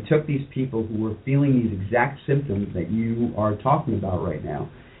where they took these people who were feeling these exact symptoms that you are talking about right now,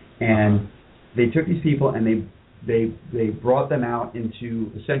 and they took these people and they brought them out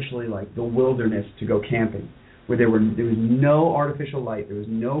into essentially like the wilderness to go camping, where there was no artificial light, there was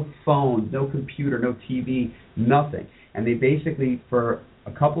no phone, no computer, no TV, nothing. And they basically, for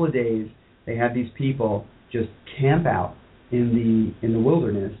a couple of days, they had these people just camp out in the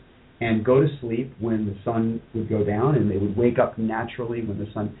wilderness and go to sleep when the sun would go down, and they would wake up naturally when the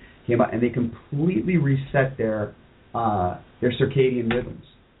sun came up, and they completely reset their circadian rhythms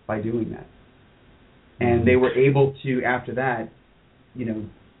by doing that. And they were able to, after that,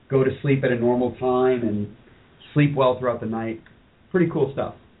 go to sleep at a normal time and sleep well throughout the night. Pretty cool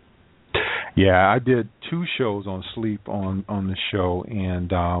stuff. Yeah, I did 2 shows on sleep on the show,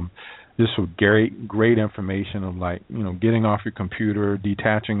 and this was great information of getting off your computer,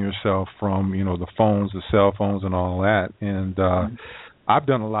 detaching yourself from the phones, the cell phones, and all that. And I've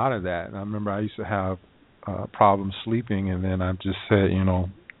done a lot of that. And I remember I used to have problems sleeping, and then I just said,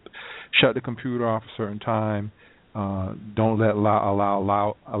 shut the computer off a certain time. Don't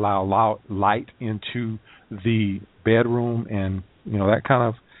allow light into the bedroom, and that kind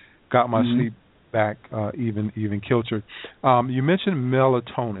of got my sleep back even kilter. You mentioned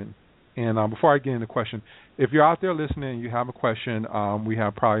melatonin, and before I get into the question, if you're out there listening and you have a question, we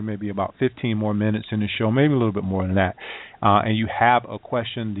have probably maybe about 15 more minutes in the show, maybe a little bit more than that, and you have a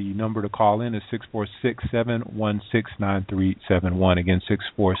question, the number to call in is 646-716-9371. Again,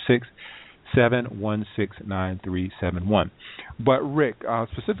 646-716-9371. But Rick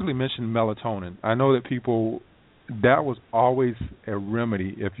specifically mentioned melatonin. I know that that was always a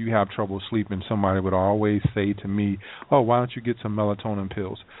remedy if you have trouble sleeping. Somebody would always say to me, "Oh, why don't you get some melatonin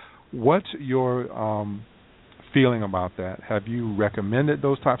pills?" What's your feeling about that? Have you recommended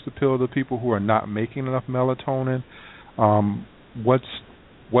those types of pills to people who are not making enough melatonin? What's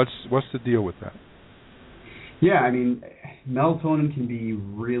the deal with that? Yeah, I mean, melatonin can be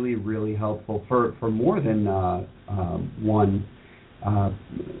really, really helpful for more than one.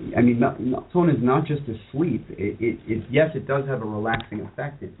 Melatonin is not just to sleep. Yes, it does have a relaxing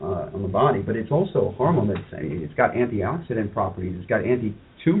effect on the body, but it's also a hormone it's got antioxidant properties. It's got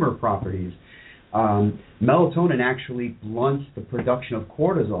anti-tumor properties. Melatonin actually blunts the production of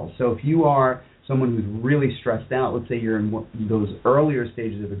cortisol. So if you are someone who's really stressed out, let's say you're in those earlier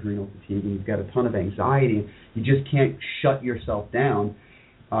stages of adrenal fatigue and you've got a ton of anxiety, you just can't shut yourself down.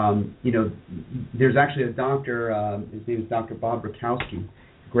 There's actually a doctor, his name is Dr. Bob Rakowski,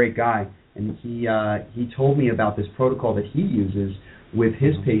 great guy, and he told me about this protocol that he uses with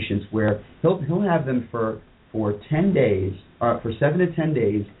his patients where he'll have them for 10 days, for 7 to 10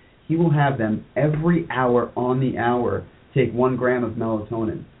 days, he will have them every hour on the hour take 1 gram of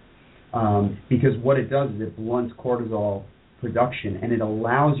melatonin. Because what it does is it blunts cortisol production, and it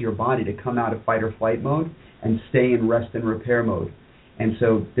allows your body to come out of fight or flight mode and stay in rest and repair mode. And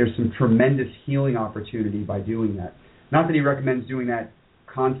so there's some tremendous healing opportunity by doing that. Not that he recommends doing that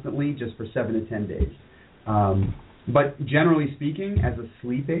constantly, just for 7 to 10 days. But generally speaking, as a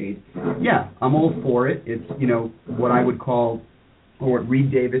sleep aid, yeah, I'm all for it. It's, what I would call, or what Reed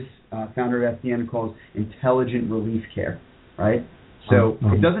Davis, founder of FDN, calls intelligent relief care, right? So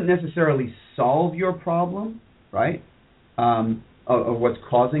it doesn't necessarily solve your problem, right, of what's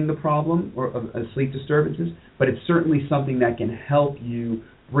causing the problem or of sleep disturbances, but it's certainly something that can help you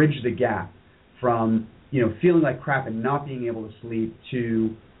bridge the gap from, feeling like crap and not being able to sleep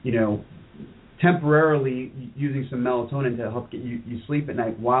to, temporarily using some melatonin to help get you sleep at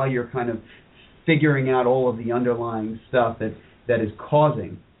night while you're kind of figuring out all of the underlying stuff that is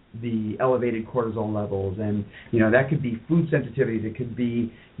causing the elevated cortisol levels. And that could be food sensitivities, it could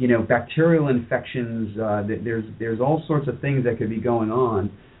be bacterial infections, there's all sorts of things that could be going on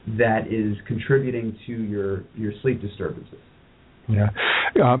that is contributing to your sleep disturbances. Yeah.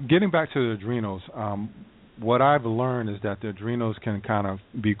 Getting back to the adrenals, what I've learned is that the adrenals can kind of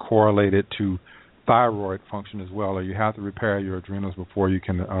be correlated to thyroid function as well, or you have to repair your adrenals before you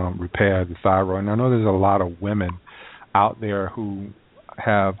can repair the thyroid. And I know there's a lot of women out there who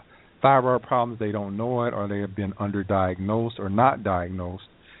have thyroid problems, they don't know it, or they have been underdiagnosed or not diagnosed.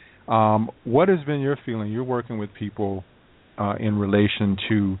 What has been your feeling? You're working with people in relation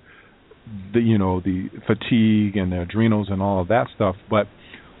to the fatigue and the adrenals and all of that stuff, but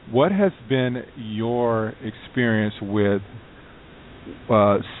what has been your experience with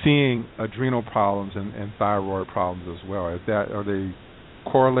seeing adrenal problems and thyroid problems as well? Are they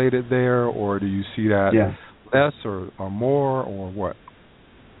correlated there, or do you see that less or more, or what?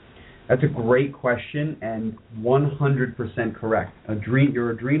 That's a great question, and 100% correct.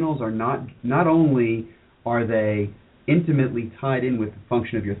 Your adrenals are not only are they intimately tied in with the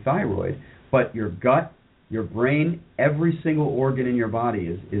function of your thyroid, but your gut, your brain, every single organ in your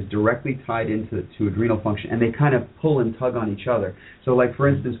body is directly tied into adrenal function, and they kind of pull and tug on each other. So like, for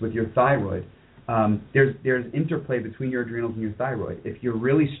instance, with your thyroid, there's interplay between your adrenals and your thyroid. If you're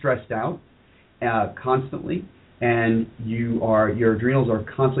really stressed out constantly, and your adrenals are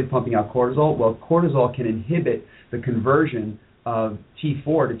constantly pumping out cortisol, well, cortisol can inhibit the conversion of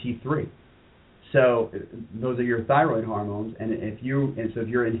T4 to T3. So those are your thyroid hormones, and so if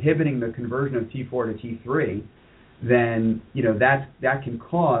you're inhibiting the conversion of T4 to T3, then that can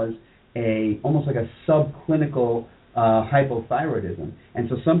cause almost like a subclinical hypothyroidism. And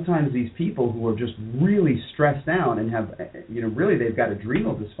so sometimes these people who are just really stressed out and have really they've got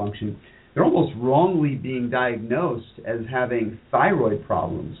adrenal dysfunction, they're almost wrongly being diagnosed as having thyroid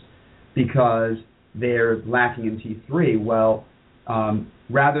problems because they're lacking in T3. Well,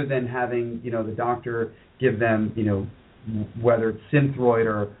 rather than having the doctor give them whether it's Synthroid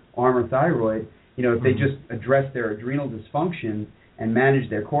or Armour Thyroid, if they just address their adrenal dysfunction and manage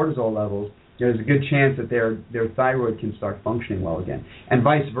their cortisol levels, there's a good chance that their thyroid can start functioning well again. And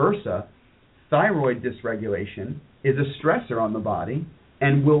vice versa, thyroid dysregulation is a stressor on the body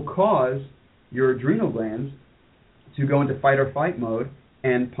and will cause your adrenal glands to go into fight or flight mode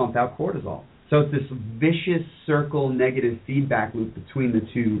and pump out cortisol. So it's this vicious circle negative feedback loop between the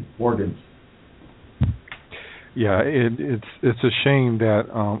two organs. Yeah, it's a shame that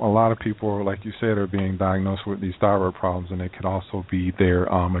a lot of people, like you said, are being diagnosed with these thyroid problems, and it could also be their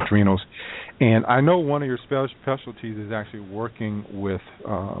adrenals. And I know one of your specialties is actually working with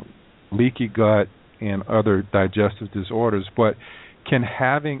leaky gut and other digestive disorders, but can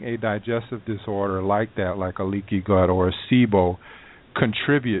having a digestive disorder like that, like a leaky gut or a SIBO,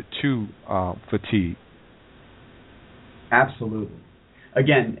 contribute to fatigue? Absolutely.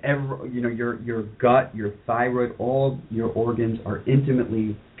 Again, your gut, your thyroid, all your organs are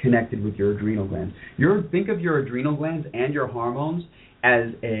intimately connected with your adrenal glands. Think of your adrenal glands and your hormones as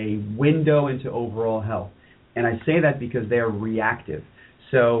a window into overall health. And I say that because they are reactive.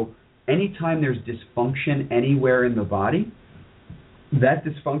 So anytime there's dysfunction anywhere in the body, that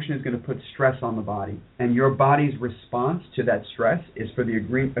dysfunction is going to put stress on the body. And your body's response to that stress is for the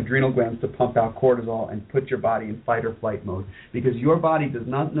adrenal glands to pump out cortisol and put your body in fight or flight mode. Because your body does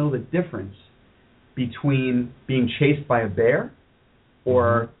not know the difference between being chased by a bear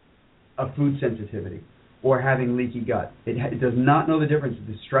or a food sensitivity or having leaky gut. It does not know the difference.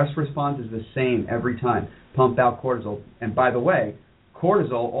 The stress response is the same every time. Pump out cortisol. And by the way,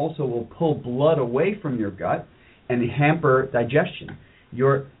 cortisol also will pull blood away from your gut and hamper digestion.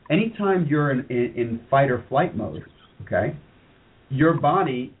 Anytime you're in fight or flight mode, okay, your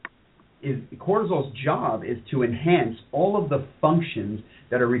body cortisol's job is to enhance all of the functions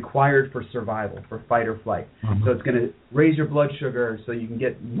that are required for survival, for fight or flight. So it's going to raise your blood sugar so you can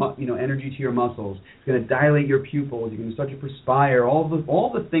get energy to your muscles. It's going to dilate your pupils. You're going to start to perspire. All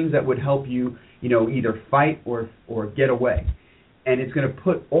the things that would help you, either fight or get away. And it's going to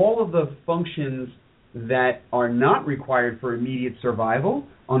put all of the functions that are not required for immediate survival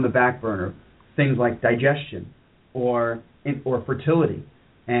on the back burner, things like digestion or fertility.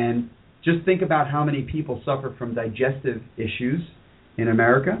 And just think about how many people suffer from digestive issues in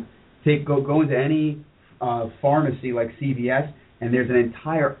America. Go into any pharmacy like CVS, and there's an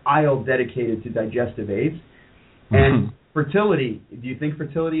entire aisle dedicated to digestive aids. And fertility, do you think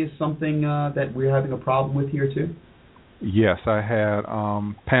fertility is something that we're having a problem with here too? Yes, I had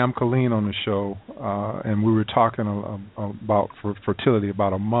Pam Colleen on the show, and we were talking about fertility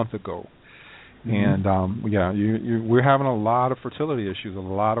about a month ago. And we're having a lot of fertility issues. A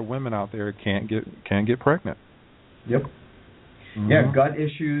lot of women out there can't get pregnant. Yep. Yeah, gut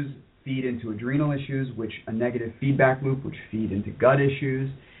issues feed into adrenal issues, which a negative feedback loop, which feed into gut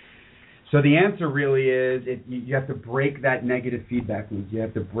issues. So the answer really is you have to break that negative feedback loop. You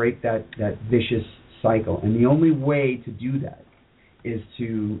have to break that vicious cycle. And the only way to do that is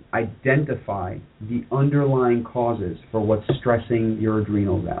to identify the underlying causes for what's stressing your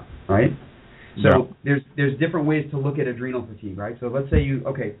adrenals out, right? So there's different ways to look at adrenal fatigue, right? So let's say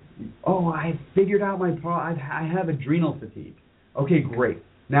I figured out my problem. I have adrenal fatigue. Okay, great.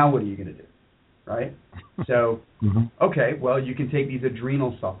 Now what are you going to do, right? So, okay, well, you can take these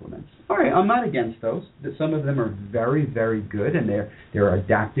adrenal supplements. All right, I'm not against those. Some of them are very, very good, and there are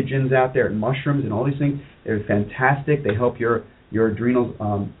adaptogens out there, and mushrooms, and all these things. They're fantastic. They help your adrenals,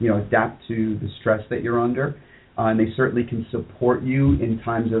 adapt to the stress that you're under. And they certainly can support you in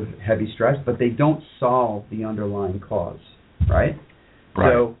times of heavy stress, but they don't solve the underlying cause, right?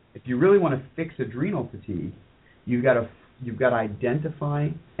 So if you really want to fix adrenal fatigue, you've got to identify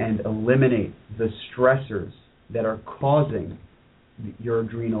and eliminate the stressors that are causing your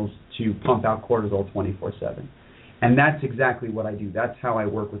adrenals to pump out cortisol 24/7. And that's exactly what I do. That's how I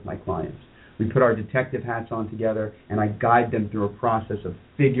work with my clients. We put our detective hats on together, and I guide them through a process of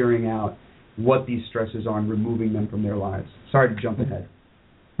figuring out what these stresses are and removing them from their lives. Sorry to jump ahead.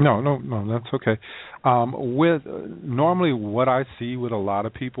 No, that's okay. Normally what I see with a lot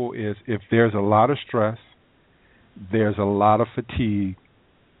of people is if there's a lot of stress, there's a lot of fatigue,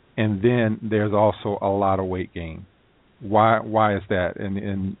 and then there's also a lot of weight gain. Why is that?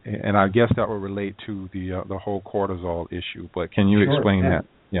 And I guess that would relate to the whole cortisol issue. But can you explain that?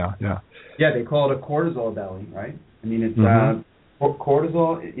 Yeah. Yeah, they call it a cortisol belly, right? I mean, it's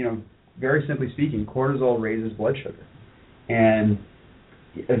cortisol. Very simply speaking, cortisol raises blood sugar, and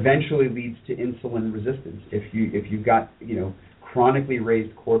eventually leads to insulin resistance. If you've got chronically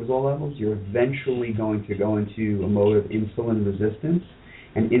raised cortisol levels, you're eventually going to go into a mode of insulin resistance,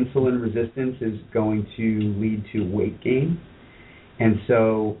 and insulin resistance is going to lead to weight gain. And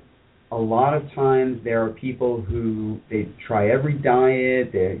so a lot of times there are people who they try every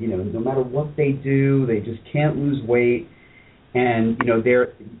diet, no matter what they do, they just can't lose weight, and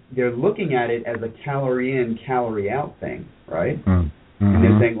they're looking at it as a calorie in, calorie out thing, right? And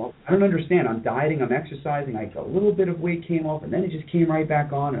they're saying, well, I don't understand. I'm dieting, I'm exercising, a little bit of weight came off, and then it just came right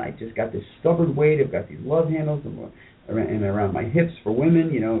back on, and I just got this stubborn weight. I've got these love handles and around my hips for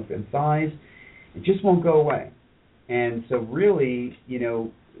women, and thighs. It just won't go away. And so really,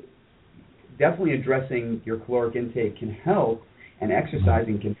 definitely addressing your caloric intake can help, and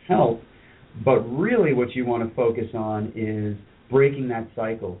exercising can help, but really what you want to focus on is breaking that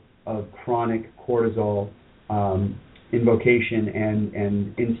cycle of chronic cortisol invocation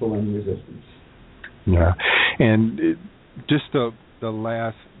and insulin resistance. Yeah, and just the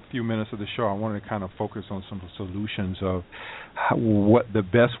last few minutes of the show, I wanted to kind of focus on some solutions of what the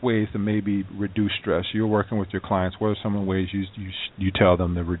best ways to maybe reduce stress. You're working with your clients. What are some of the ways you tell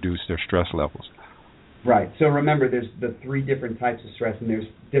them to reduce their stress levels? Right. So remember, there's the 3 different types of stress, and there's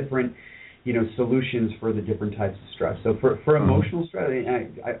different solutions for the different types of stress. So for emotional stress,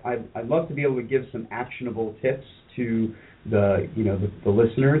 I'd love to be able to give some actionable tips to the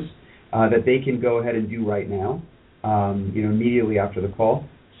listeners that they can go ahead and do right now, immediately after the call,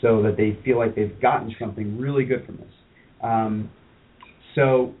 so that they feel like they've gotten something really good from this.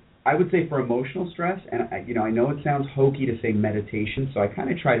 So I would say for emotional stress, and I know it sounds hokey to say meditation, so I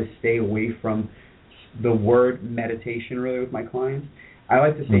kind of try to stay away from the word meditation really with my clients. I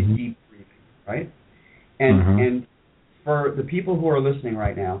like to say deep breathing, right? And for the people who are listening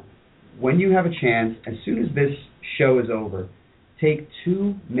right now, when you have a chance, as soon as this show is over, take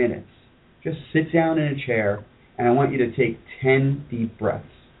 2 minutes. Just sit down in a chair, and I want you to take 10 deep breaths.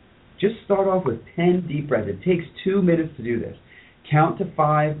 Just start off with 10 deep breaths. It takes 2 minutes to do this. Count to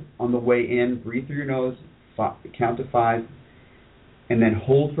 5 on the way in. Breathe through your nose. Count to 5, and then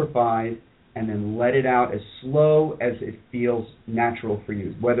hold for 5, and then let it out as slow as it feels natural for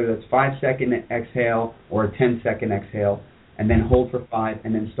you, whether that's 5-second exhale or a 10-second exhale, and then hold for 5,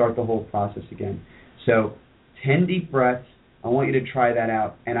 and then start the whole process again. So 10 deep breaths. I want you to try that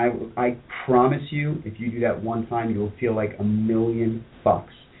out, and I promise you, if you do that one time, you will feel like $1,000,000.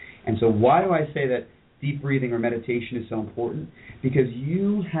 And so why do I say that deep breathing or meditation is so important? Because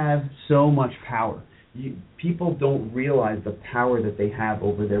you have so much power. People don't realize the power that they have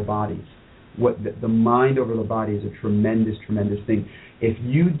over their bodies. The mind over the body is a tremendous, tremendous thing. If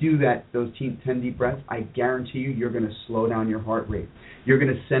you do those 10 deep breaths, I guarantee you're going to slow down your heart rate. You're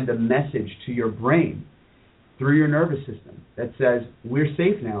going to send a message to your brain through your nervous system that says, we're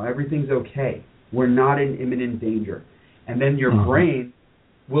safe now, everything's okay, we're not in imminent danger. And then your brain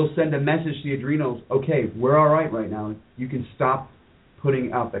will send a message to the adrenals, okay, we're all right now, you can stop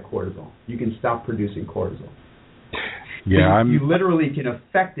putting out that cortisol, you can stop producing cortisol. Yeah, you literally can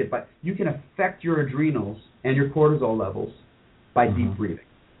affect it, but you can affect your adrenals and your cortisol levels by deep breathing.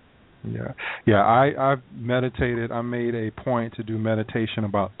 Yeah. I've meditated. I made a point to do meditation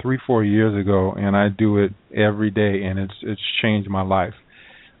about 3-4 years ago, and I do it every day, and it's changed my life.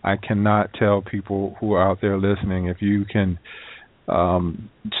 I cannot tell people who are out there listening, if you can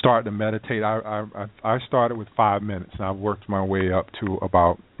start to meditate. I started with 5 minutes, and I've worked my way up to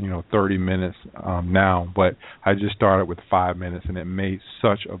about 30 minutes now. But I just started with 5 minutes, and it made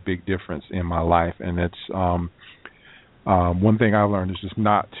such a big difference in my life. And it's one thing I learned is just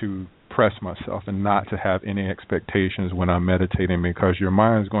not to press myself and not to have any expectations when I'm meditating, because your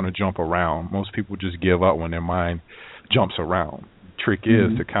mind is going to jump around. Most people just give up when their mind jumps around. The trick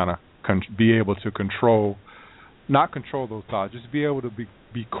is to kind of be able to not control those thoughts, just be able to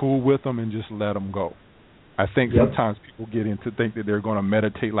be cool with them and just let them go. I think sometimes people get into think that they're going to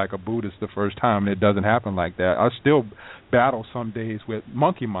meditate like a Buddhist the first time, and it doesn't happen like that. I still battle some days with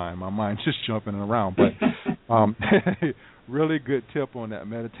monkey mind. My mind's just jumping around. But really good tip on that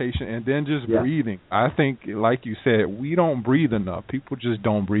meditation. And then just breathing. I think, like you said, we don't breathe enough. People just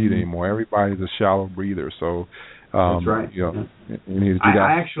don't breathe anymore. Everybody's a shallow breather. So that's right. You need to do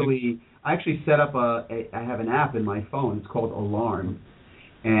that. I actually set up I have an app in my phone. It's called Alarm.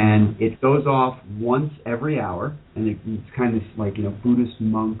 And it goes off once every hour, and it's kind of like, Buddhist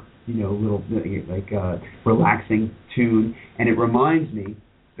monk, little relaxing tune, and it reminds me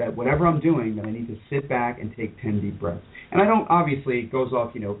that whatever I'm doing, that I need to sit back and take 10 deep breaths. And I don't, obviously, it goes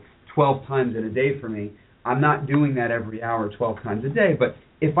off, 12 times in a day for me. I'm not doing that every hour 12 times a day, but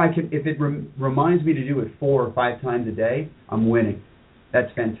if it reminds me to do it 4 or 5 times a day, I'm winning.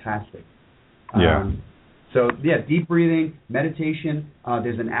 That's fantastic. Yeah. Deep breathing, meditation.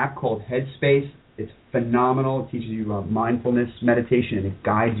 There's an app called Headspace. It's phenomenal. It teaches you mindfulness meditation, and it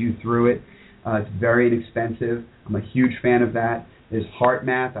guides you through it. It's very inexpensive. I'm a huge fan of that. There's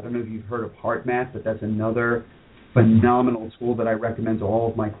HeartMath. I don't know if you've heard of HeartMath, but that's another phenomenal tool that I recommend to all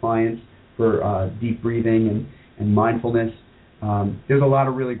of my clients for deep breathing and mindfulness. There's a lot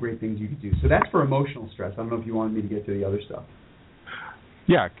of really great things you can do. So that's for emotional stress. I don't know if you wanted me to get to the other stuff.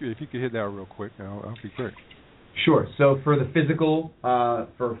 Yeah, if you could hit that real quick, that'll be great. Sure. So for the physical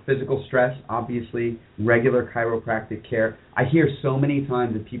stress, obviously regular chiropractic care. I hear so many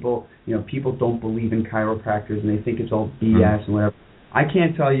times that people don't believe in chiropractors and they think it's all BS and whatever. I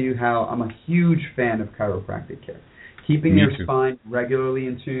can't tell you how I'm a huge fan of chiropractic care. Keeping your spine regularly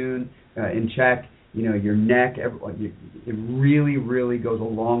in tune, in check, your neck, it really, really goes a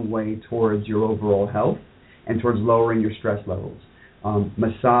long way towards your overall health and towards lowering your stress levels.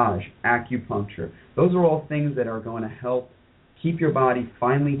 Massage, acupuncture, those are all things that are going to help keep your body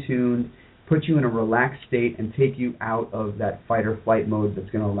finely tuned, put you in a relaxed state, and take you out of that fight or flight mode that's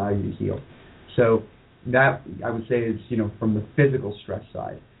going to allow you to heal. So that, I would say, is from the physical stress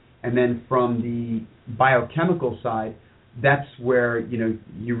side. And then from the biochemical side, that's where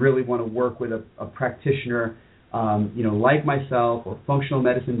you really want to work with a practitioner, like myself, or functional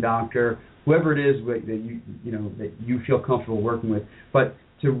medicine doctor, whoever it is that you feel comfortable working with, but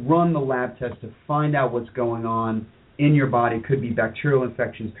to run the lab test to find out what's going on in your body. It could be bacterial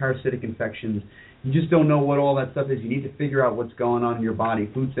infections, parasitic infections. You just don't know what all that stuff is. You need to figure out what's going on in your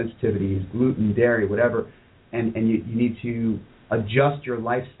body, food sensitivities, gluten, dairy, whatever, and you need to adjust your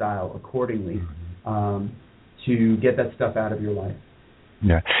lifestyle accordingly to get that stuff out of your life.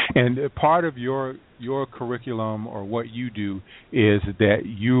 Yeah, and part of your curriculum, or what you do, is that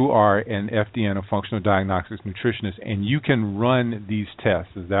you are an FDN, a Functional Diagnostic Nutritionist, and you can run these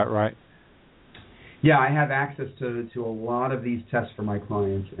tests. Is that right? Yeah, I have access to a lot of these tests for my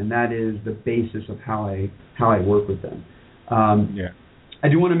clients, and that is the basis of how I work with them. I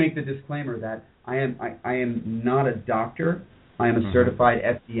do want to make the disclaimer that I am not a doctor. I am a certified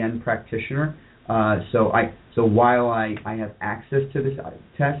FDN practitioner. So while I have access to this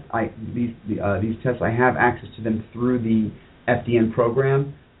test, these tests, I have access to them through the FDN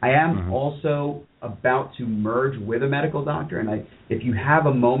program. I am also about to merge with a medical doctor, and if you have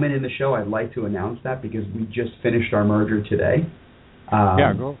a moment in the show, I'd like to announce that, because we just finished our merger today.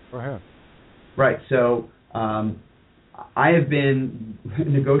 Go ahead. Right. So I have been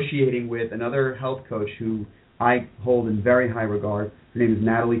negotiating with another health coach who I hold in very high regard. Her name is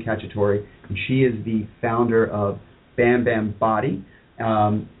Natalie Cacciatore, and she is the founder of Bam Bam Body,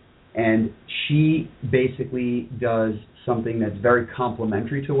 and she basically does something that's very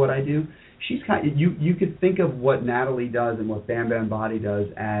complementary to what I do. She's you could think of what Natalie does and what Bam Bam Body does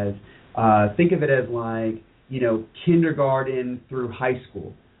as think of it as like kindergarten through high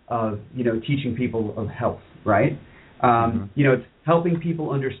school of teaching people of health, right? It's helping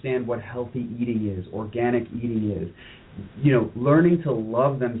people understand what healthy eating is, organic eating is, learning to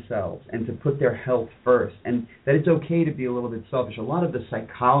love themselves and to put their health first, and that it's okay to be a little bit selfish. A lot of the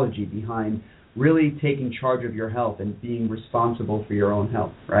psychology behind really taking charge of your health and being responsible for your own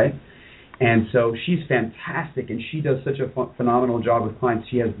health, right? And so she's fantastic, and she does such a phenomenal job with clients.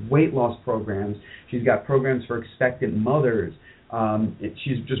 She has weight loss programs. She's got programs for expectant mothers.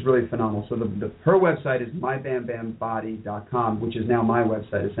 She's just really phenomenal. So her website is mybambambody.com, which is now my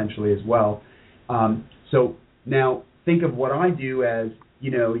website essentially as well. So now think of what I do as,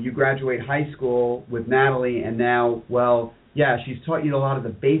 you graduate high school with Natalie, and now, she's taught you a lot of the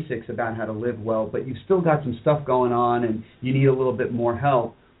basics about how to live well, but you've still got some stuff going on and you need a little bit more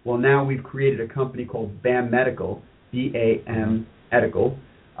help. Well, now we've created a company called BAM Medical, B-A-M Medical,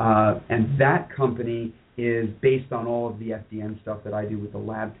 and that company is based on all of the FDN stuff that I do with the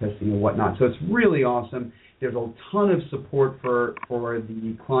lab testing and whatnot. So it's really awesome. There's a ton of support for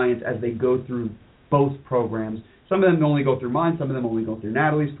the clients as they go through both programs. Some of them only go through mine, some of them only go through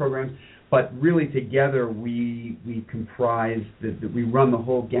Natalie's programs, but really together we comprise, we run the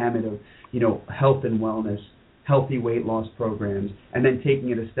whole gamut of, health and wellness, healthy weight loss programs, and then taking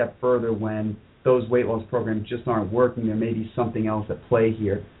it a step further when those weight loss programs just aren't working, there may be something else at play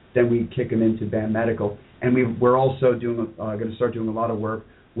here, then we kick them into BAM Medical. And we're also going to start doing a lot of work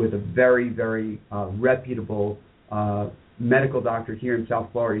with a very, very reputable medical doctor here in South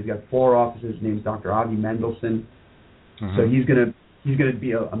Florida. He's got 4 offices. His name's Dr. Avi Mendelson. Mm-hmm. So he's going to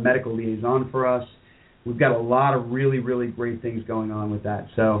be a medical liaison for us. We've got a lot of really, really great things going on with that.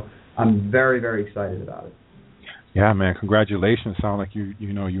 So I'm very, very excited about it. Yeah, man, congratulations. Sound like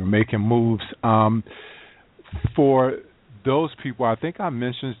you're making moves. For those people, I think I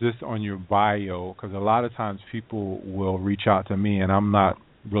mentioned this on your bio, because a lot of times people will reach out to me, and I'm not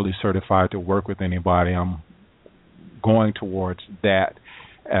really certified to work with anybody. I'm going towards that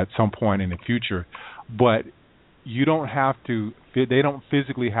at some point in the future. But you don't have to, they don't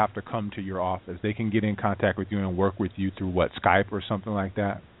physically have to come to your office. They can get in contact with you and work with you through, Skype or something like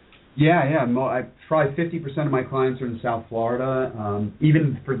that? Yeah. Probably 50% of my clients are in South Florida.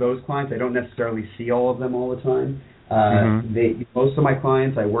 Even for those clients, I don't necessarily see all of them all the time. Most of my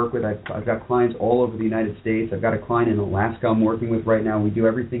clients I work with, I've got clients all over the United States. I've got a client in Alaska I'm working with right now. We do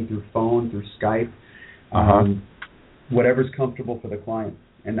everything through phone, through Skype, whatever's comfortable for the client.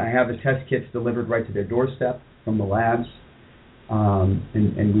 And I have the test kits delivered right to their doorstep from the labs,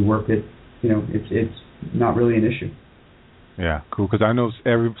 and we work it. It's not really an issue. Yeah, cool. Because I know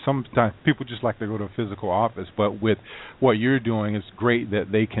sometimes people just like to go to a physical office, but with what you're doing, it's great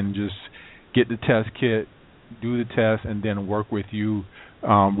that they can just get the test kit, do the test, and then work with you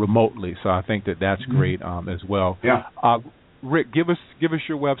remotely. So I think that's great as well. Yeah. Rick, give us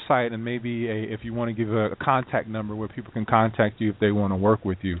your website, and maybe if you want to give a contact number where people can contact you if they want to work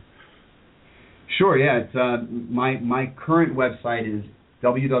with you. Sure. Yeah. It's my current website is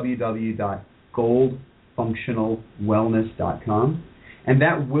www.goldfunctionalwellness.com, and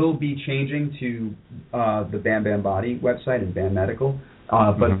that will be changing to the Bam Bam Body website and Bam Medical.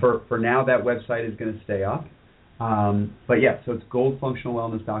 But for now, that website is going to stay up. But yeah, so it's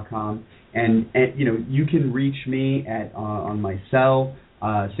goldfunctionalwellness.com, and you can reach me at on my cell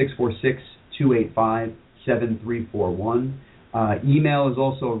 646-285-7341. Email is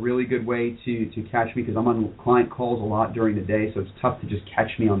also a really good way to catch me, because I'm on client calls a lot during the day, so it's tough to just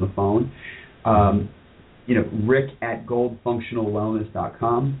catch me on the phone. Rick at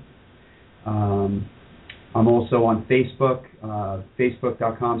goldfunctionalwellness.com. I'm also on Facebook,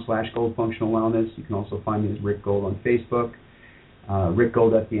 facebook.com/goldfunctionalwellness. You can also find me as Rick Gold on Facebook, Rick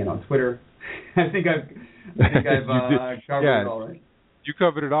Gold FDN on Twitter. I think I've covered it all, right? You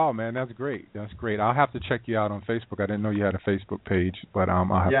covered it all, man. That's great. I'll have to check you out on Facebook. I didn't know you had a Facebook page, but I'll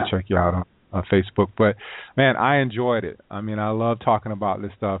have to check you out on Facebook. But, man, I enjoyed it. I mean, I love talking about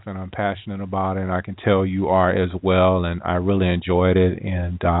this stuff, and I'm passionate about it, and I can tell you are as well, and I really enjoyed it,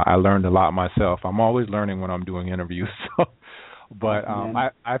 and I learned a lot myself. I'm always learning when I'm doing interviews. But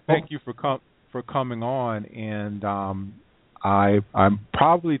I thank you for coming on, and I'm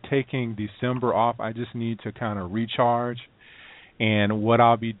probably taking December off. I just need to kind of recharge. And what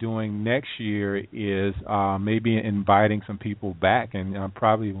I'll be doing next year is maybe inviting some people back, and I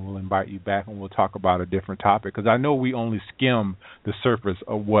probably will invite you back, and we'll talk about a different topic, because I know we only skim the surface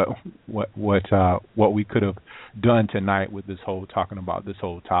of what we could have done tonight with talking about this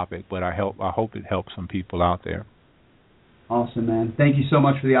whole topic. But I hope it helps some people out there. Awesome, man. Thank you so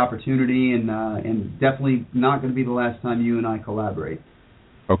much for the opportunity, and definitely not going to be the last time you and I collaborate.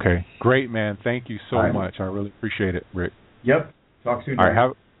 Okay, great, man. Thank you so much. I really appreciate it, Rick. Yep. Talk soon. All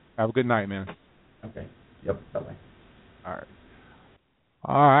right. Have a good night, man. Okay. Yep. Bye-bye.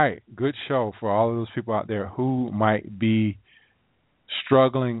 All right. Good show for all of those people out there who might be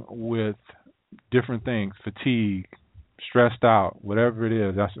struggling with different things, fatigue, stressed out, whatever it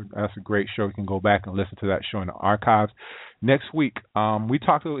is. That's a great show. You can go back and listen to that show in the archives. Next week, we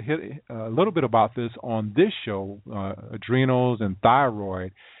talked a little bit about this on this show, adrenals and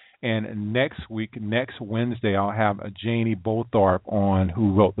thyroid. And next Wednesday, I'll have Janie Bothorpe on,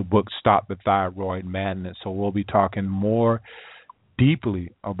 who wrote the book Stop the Thyroid Madness. So we'll be talking more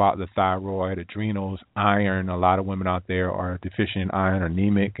deeply about the thyroid, adrenals, iron. A lot of women out there are deficient in iron or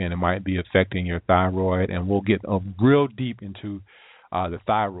anemic, and it might be affecting your thyroid. And we'll get real deep into the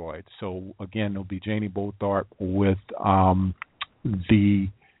thyroid. So, again, there'll be Janie Bothorpe with the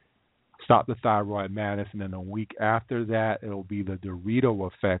Stop the Thyroid Madness, and then a week after that, it'll be the Dorito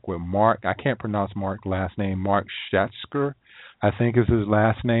Effect with Mark. I can't pronounce Mark's last name. Mark Schatzker, I think is his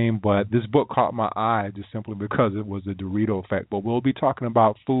last name. But this book caught my eye just simply because it was the Dorito Effect. But we'll be talking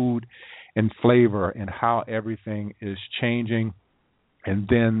about food and flavor and how everything is changing. And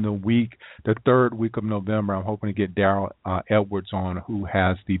then the third week of November, I'm hoping to get Daryl Edwards on, who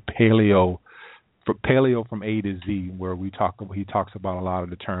has the Paleo from A to Z, where he talks about a lot of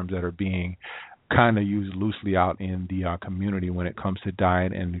the terms that are being kind of used loosely out in the community when it comes to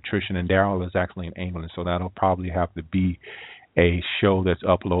diet and nutrition. And Daryl is actually in England, so that'll probably have to be a show that's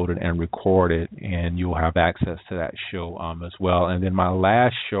uploaded and recorded, and you'll have access to that show as well. And then my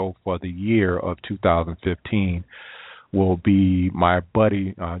last show for the year of 2015 will be my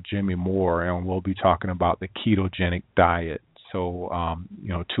buddy Jimmy Moore, and we'll be talking about the ketogenic diet. So,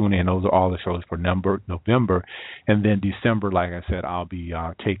 tune in. Those are all the shows for November. And then December, like I said, I'll be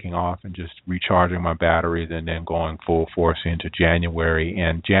taking off and just recharging my batteries and then going full force into January.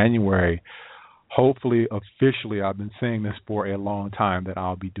 And January, hopefully, officially, I've been saying this for a long time, that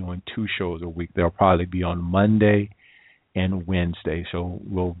I'll be doing 2 shows a week. They'll probably be on Monday and Wednesday. So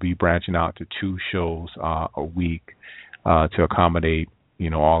we'll be branching out to 2 shows a week to accommodate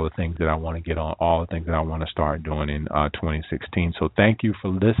all the things that I want to get on, all the things that I want to start doing in 2016. So thank you for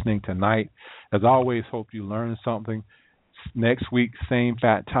listening tonight. As always, hope you learned something. Next week, same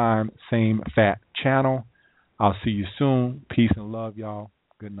fat time, same fat channel. I'll see you soon. Peace and love, y'all.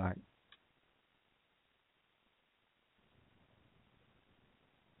 Good night.